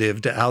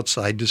sensitive to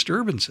outside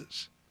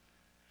disturbances.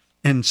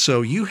 And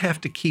so you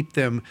have to keep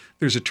them,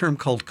 there's a term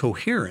called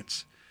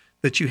coherence,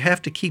 that you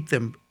have to keep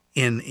them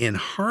in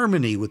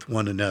harmony with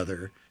one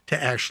another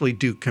to actually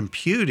do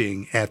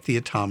computing at the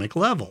atomic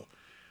level.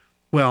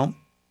 Well,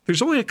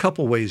 there's only a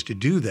couple ways to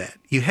do that.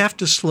 You have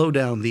to slow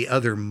down the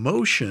other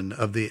motion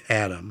of the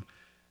atom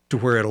to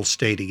where it'll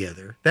stay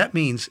together. That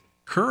means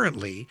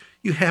currently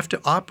you have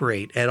to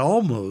operate at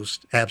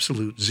almost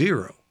absolute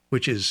zero,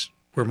 which is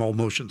where all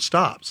motion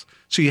stops.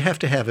 So you have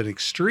to have an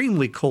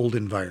extremely cold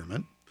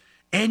environment,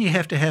 and you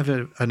have to have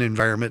an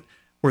environment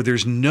where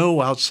there's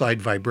no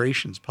outside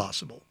vibrations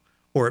possible,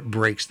 or it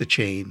breaks the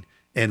chain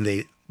and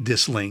they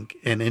dislink,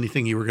 and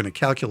anything you were going to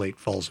calculate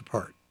falls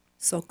apart.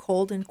 So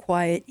cold and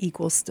quiet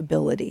equals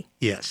stability.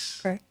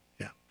 Yes. Correct.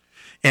 Yeah.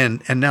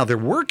 And now they're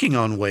working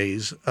on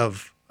ways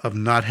of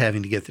not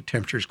having to get the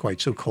temperatures quite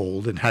so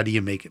cold, and how do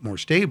you make it more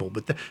stable?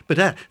 But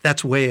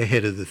that's way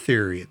ahead of the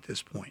theory at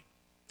this point.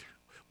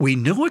 We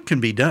know it can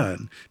be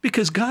done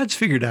because God's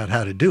figured out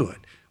how to do it.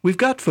 We've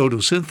got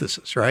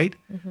photosynthesis, right?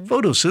 Mm-hmm.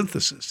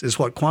 Photosynthesis is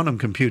what quantum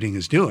computing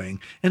is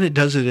doing, and it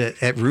does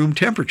it at room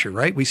temperature,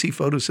 right? We see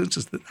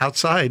photosynthesis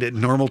outside at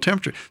normal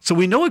temperature. So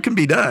we know it can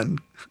be done.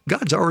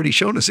 God's already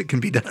shown us it can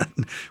be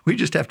done. We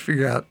just have to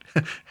figure out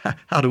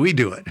how do we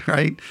do it,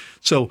 right?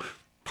 So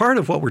part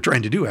of what we're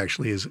trying to do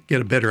actually is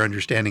get a better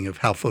understanding of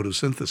how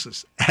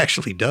photosynthesis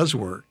actually does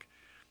work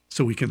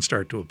so we can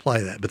start to apply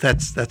that. But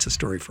that's a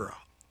story for a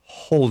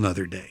whole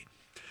nother day.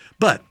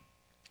 But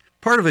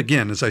part of,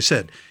 again, as I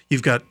said,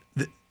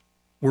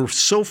 we're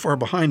so far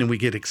behind, and we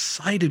get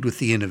excited with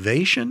the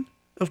innovation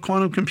of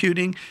quantum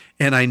computing.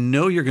 And I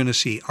know you're going to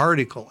see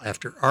article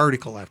after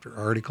article after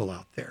article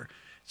out there.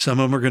 Some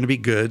of them are going to be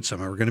good,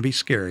 some are going to be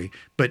scary.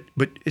 But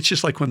it's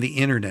just like when the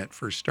internet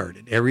first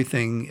started.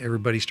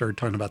 Everybody started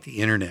talking about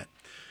the internet.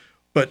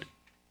 But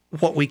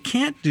what we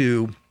can't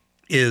do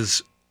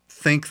is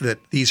think that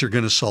these are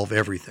going to solve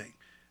everything.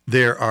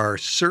 There are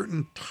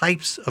certain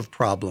types of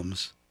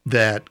problems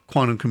that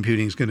quantum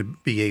computing is going to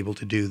be able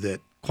to do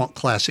that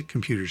classic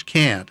computers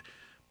can't.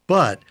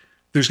 But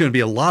there's going to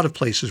be a lot of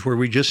places where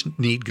we just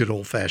need good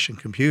old-fashioned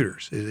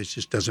computers. It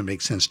just doesn't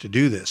make sense to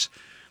do this.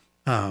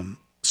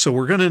 So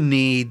we're going to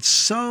need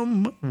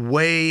some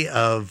way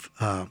of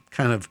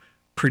kind of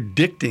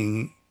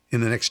predicting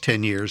in the next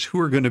 10 years who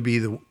are going to be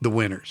the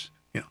winners.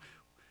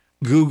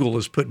 Google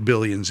has put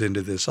billions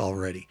into this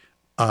already.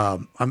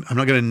 I'm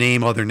not going to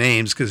name other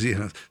names because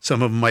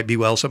some of them might be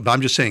but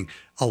I'm just saying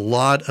a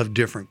lot of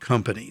different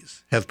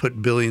companies have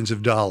put billions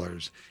of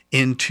dollars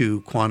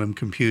into quantum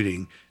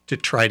computing to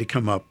try to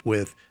come up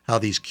with how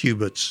these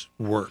qubits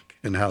work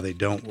and how they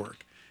don't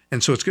work.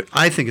 And so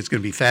I think it's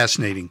going to be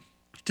fascinating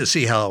to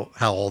see how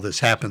all this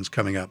happens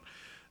coming up.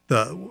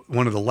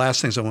 One of the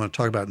last things I want to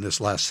talk about in this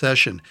last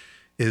session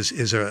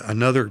is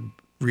another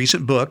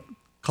recent book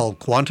called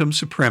Quantum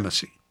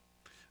Supremacy.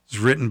 It's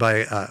written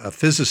by a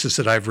physicist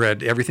that I've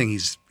read everything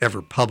he's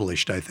ever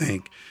published, I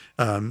think,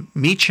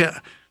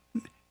 Michio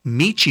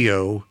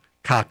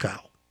Kaku,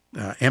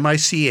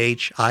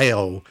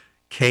 Michio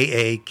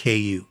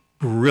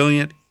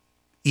Brilliant,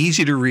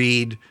 easy to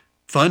read,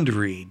 fun to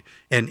read.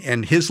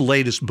 And his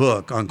latest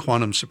book on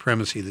quantum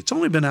supremacy, that's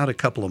only been out a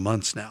couple of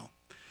months now,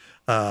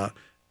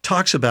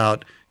 talks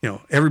about,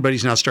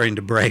 everybody's now starting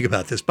to brag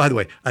about this. By the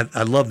way,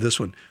 I love this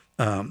one.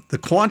 The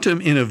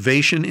Quantum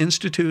Innovation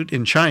Institute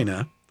in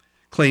China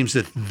claims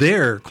that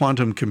their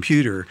quantum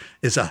computer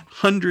is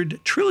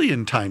 100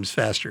 trillion times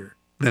faster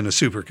than a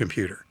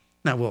supercomputer.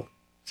 Now, we'll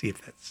see if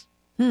that's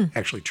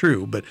actually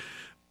true.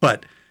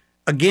 But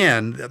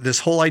again,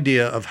 this whole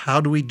idea of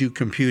how do we do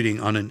computing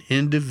on an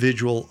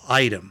individual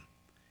item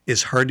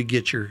is hard to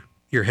get your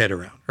head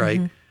around,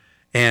 right? Mm-hmm.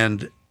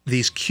 And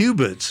these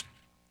qubits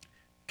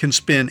can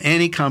spin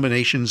any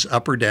combinations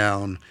up or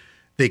down.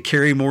 They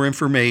carry more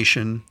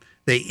information.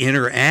 They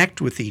interact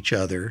with each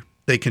other.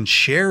 They can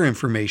share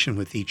information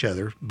with each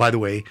other. By the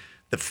way,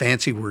 the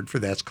fancy word for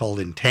that's called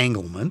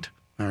entanglement,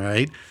 all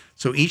right?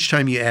 So each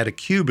time you add a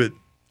qubit,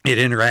 it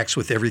interacts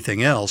with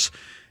everything else.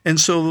 And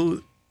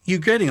so you're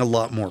getting a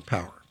lot more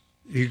power.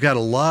 You've got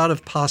a lot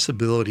of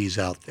possibilities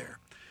out there.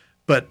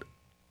 But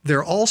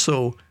they're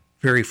also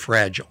very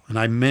fragile. And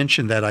I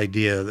mentioned that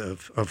idea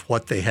of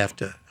what they have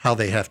to, how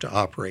they have to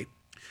operate.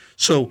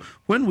 So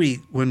when we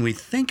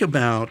think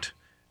about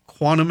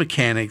quantum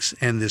mechanics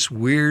and this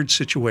weird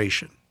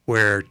situation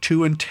where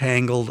two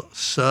entangled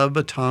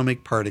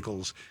subatomic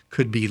particles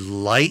could be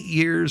light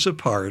years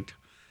apart,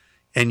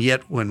 and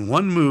yet when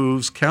one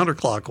moves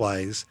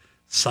counterclockwise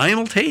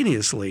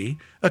simultaneously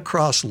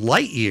across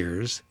light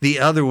years, the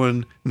other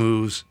one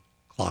moves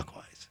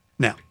clockwise.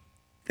 Now,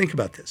 think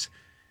about this.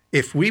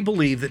 If we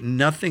believe that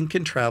nothing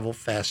can travel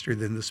faster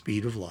than the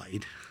speed of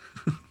light,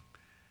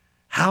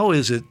 how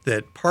is it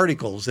that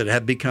particles that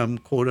have become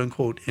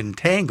quote-unquote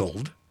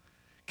entangled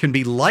can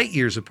be light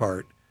years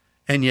apart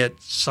and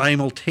yet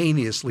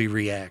simultaneously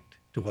react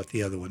to what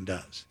the other one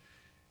does?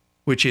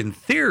 Which in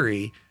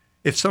theory,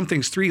 if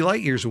something's 3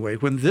 light years away,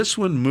 when this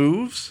one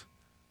moves,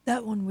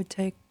 that one would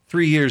take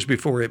 3 years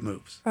before it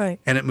moves. Right.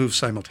 And it moves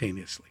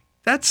simultaneously.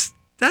 That's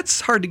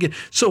hard to get.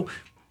 So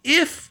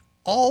if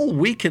all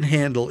we can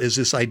handle is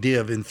this idea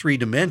of in 3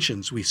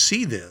 dimensions, we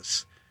see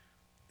this,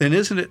 then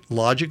isn't it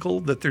logical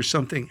that there's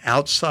something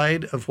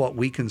outside of what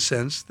we can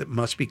sense that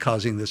must be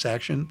causing this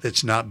action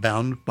that's not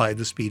bound by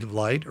the speed of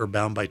light or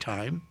bound by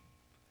time?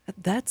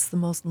 That's the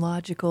most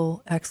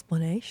logical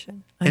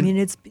explanation. I mean,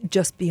 it's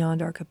just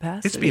beyond our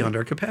capacity. It's beyond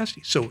our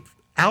capacity. So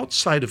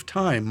outside of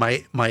time,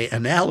 my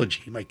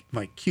analogy,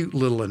 my cute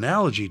little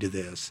analogy to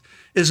this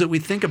is that we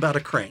think about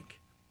a crank.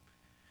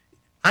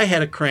 I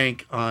had a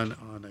crank on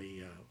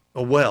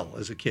a well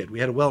as a kid. We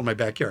had a well in my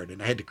backyard,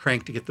 and I had to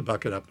crank to get the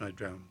bucket up, and I'd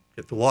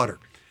get the water.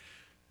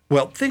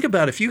 Well, think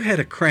about if you had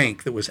a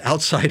crank that was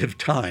outside of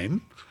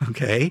time,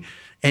 okay,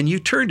 and you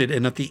turned it,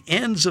 and at the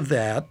ends of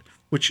that,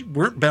 which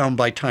weren't bound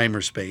by time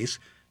or space,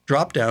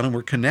 dropped down and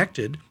were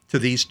connected to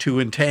these two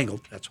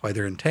entangled. That's why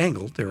they're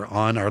entangled. They're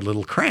on our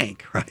little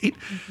crank, right?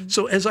 Mm-hmm.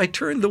 So as I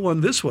turned the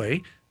one this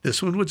way,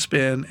 this one would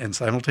spin, and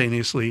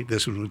simultaneously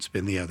this one would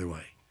spin the other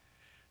way.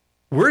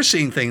 We're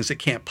seeing things that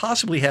can't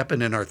possibly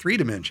happen in our 3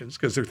 dimensions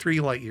because they're 3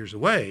 light years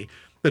away.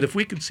 But if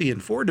we could see in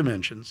 4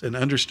 dimensions and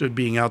understood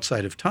being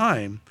outside of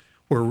time,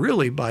 where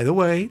really, by the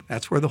way,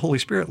 that's where the Holy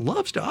Spirit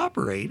loves to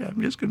operate.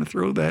 I'm just going to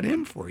throw that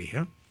in for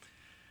you.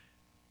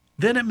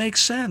 Then it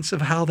makes sense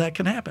of how that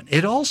can happen.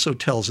 It also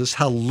tells us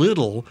how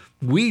little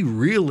we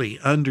really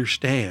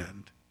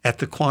understand at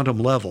the quantum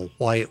level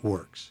why it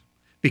works,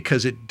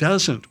 because it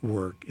doesn't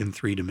work in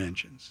 3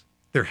 dimensions.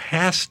 There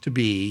has to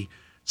be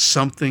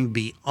something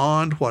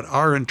beyond what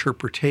our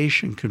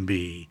interpretation can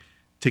be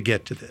to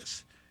get to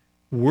this.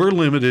 We're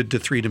limited to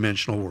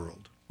 3-dimensional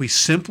world. We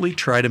simply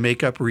try to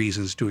make up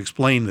reasons to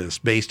explain this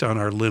based on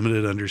our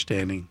limited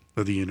understanding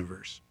of the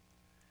universe.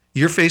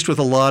 You're faced with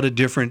a lot of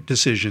different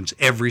decisions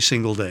every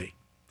single day.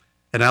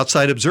 An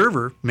outside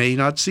observer may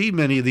not see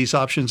many of these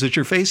options that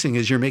you're facing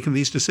as you're making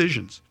these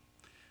decisions.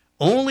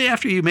 Only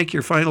after you make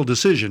your final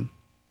decision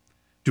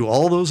do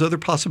all those other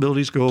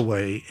possibilities go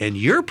away, and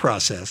your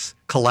process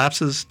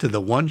collapses to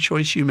the one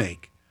choice you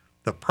make.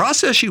 The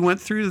process you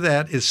went through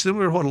that is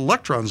similar to what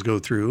electrons go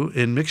through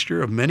in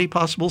mixture of many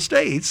possible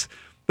states,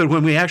 but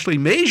when we actually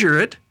measure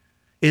it,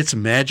 it's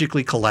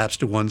magically collapsed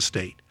to one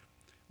state.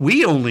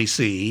 We only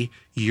see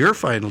your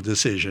final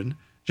decision,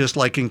 just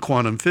like in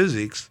quantum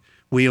physics,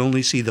 we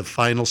only see the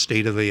final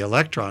state of the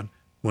electron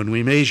when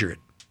we measure it.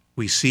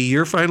 We see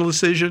your final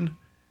decision,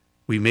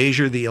 we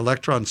measure the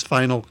electron's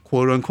final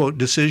quote-unquote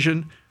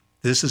decision.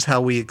 This is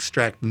how we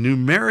extract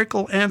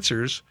numerical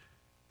answers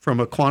from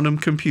a quantum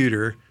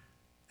computer.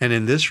 And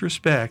in this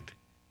respect,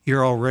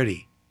 you're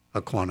already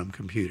a quantum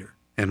computer.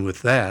 And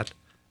with that,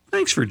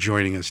 thanks for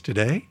joining us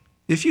today.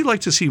 If you'd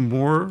like to see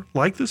more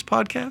like this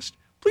podcast,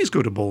 please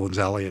go to Boland's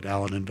Alley at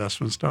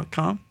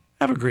AllenInvestments.com.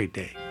 Have a great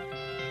day.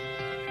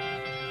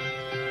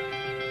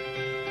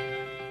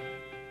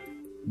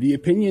 The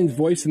opinions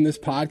voiced in this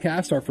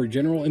podcast are for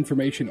general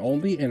information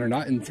only and are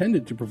not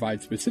intended to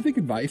provide specific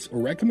advice or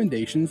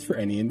recommendations for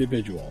any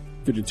individual.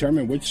 To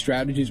determine which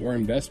strategies or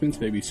investments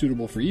may be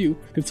suitable for you,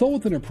 consult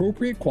with an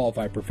appropriate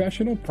qualified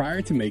professional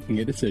prior to making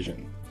a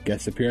decision.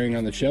 Guests appearing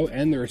on the show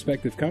and their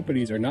respective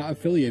companies are not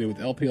affiliated with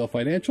LPL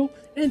Financial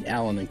and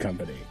Allen &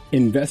 Company.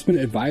 Investment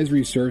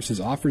advisory services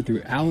offered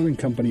through Allen &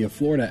 Company of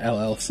Florida,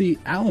 LLC,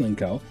 Allen &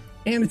 Co.,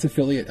 and its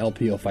affiliate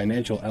LPL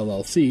Financial,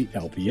 LLC,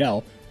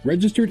 LPL,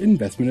 registered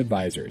investment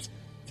advisors.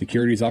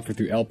 Securities offered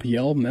through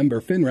LPL, member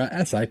FINRA,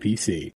 SIPC.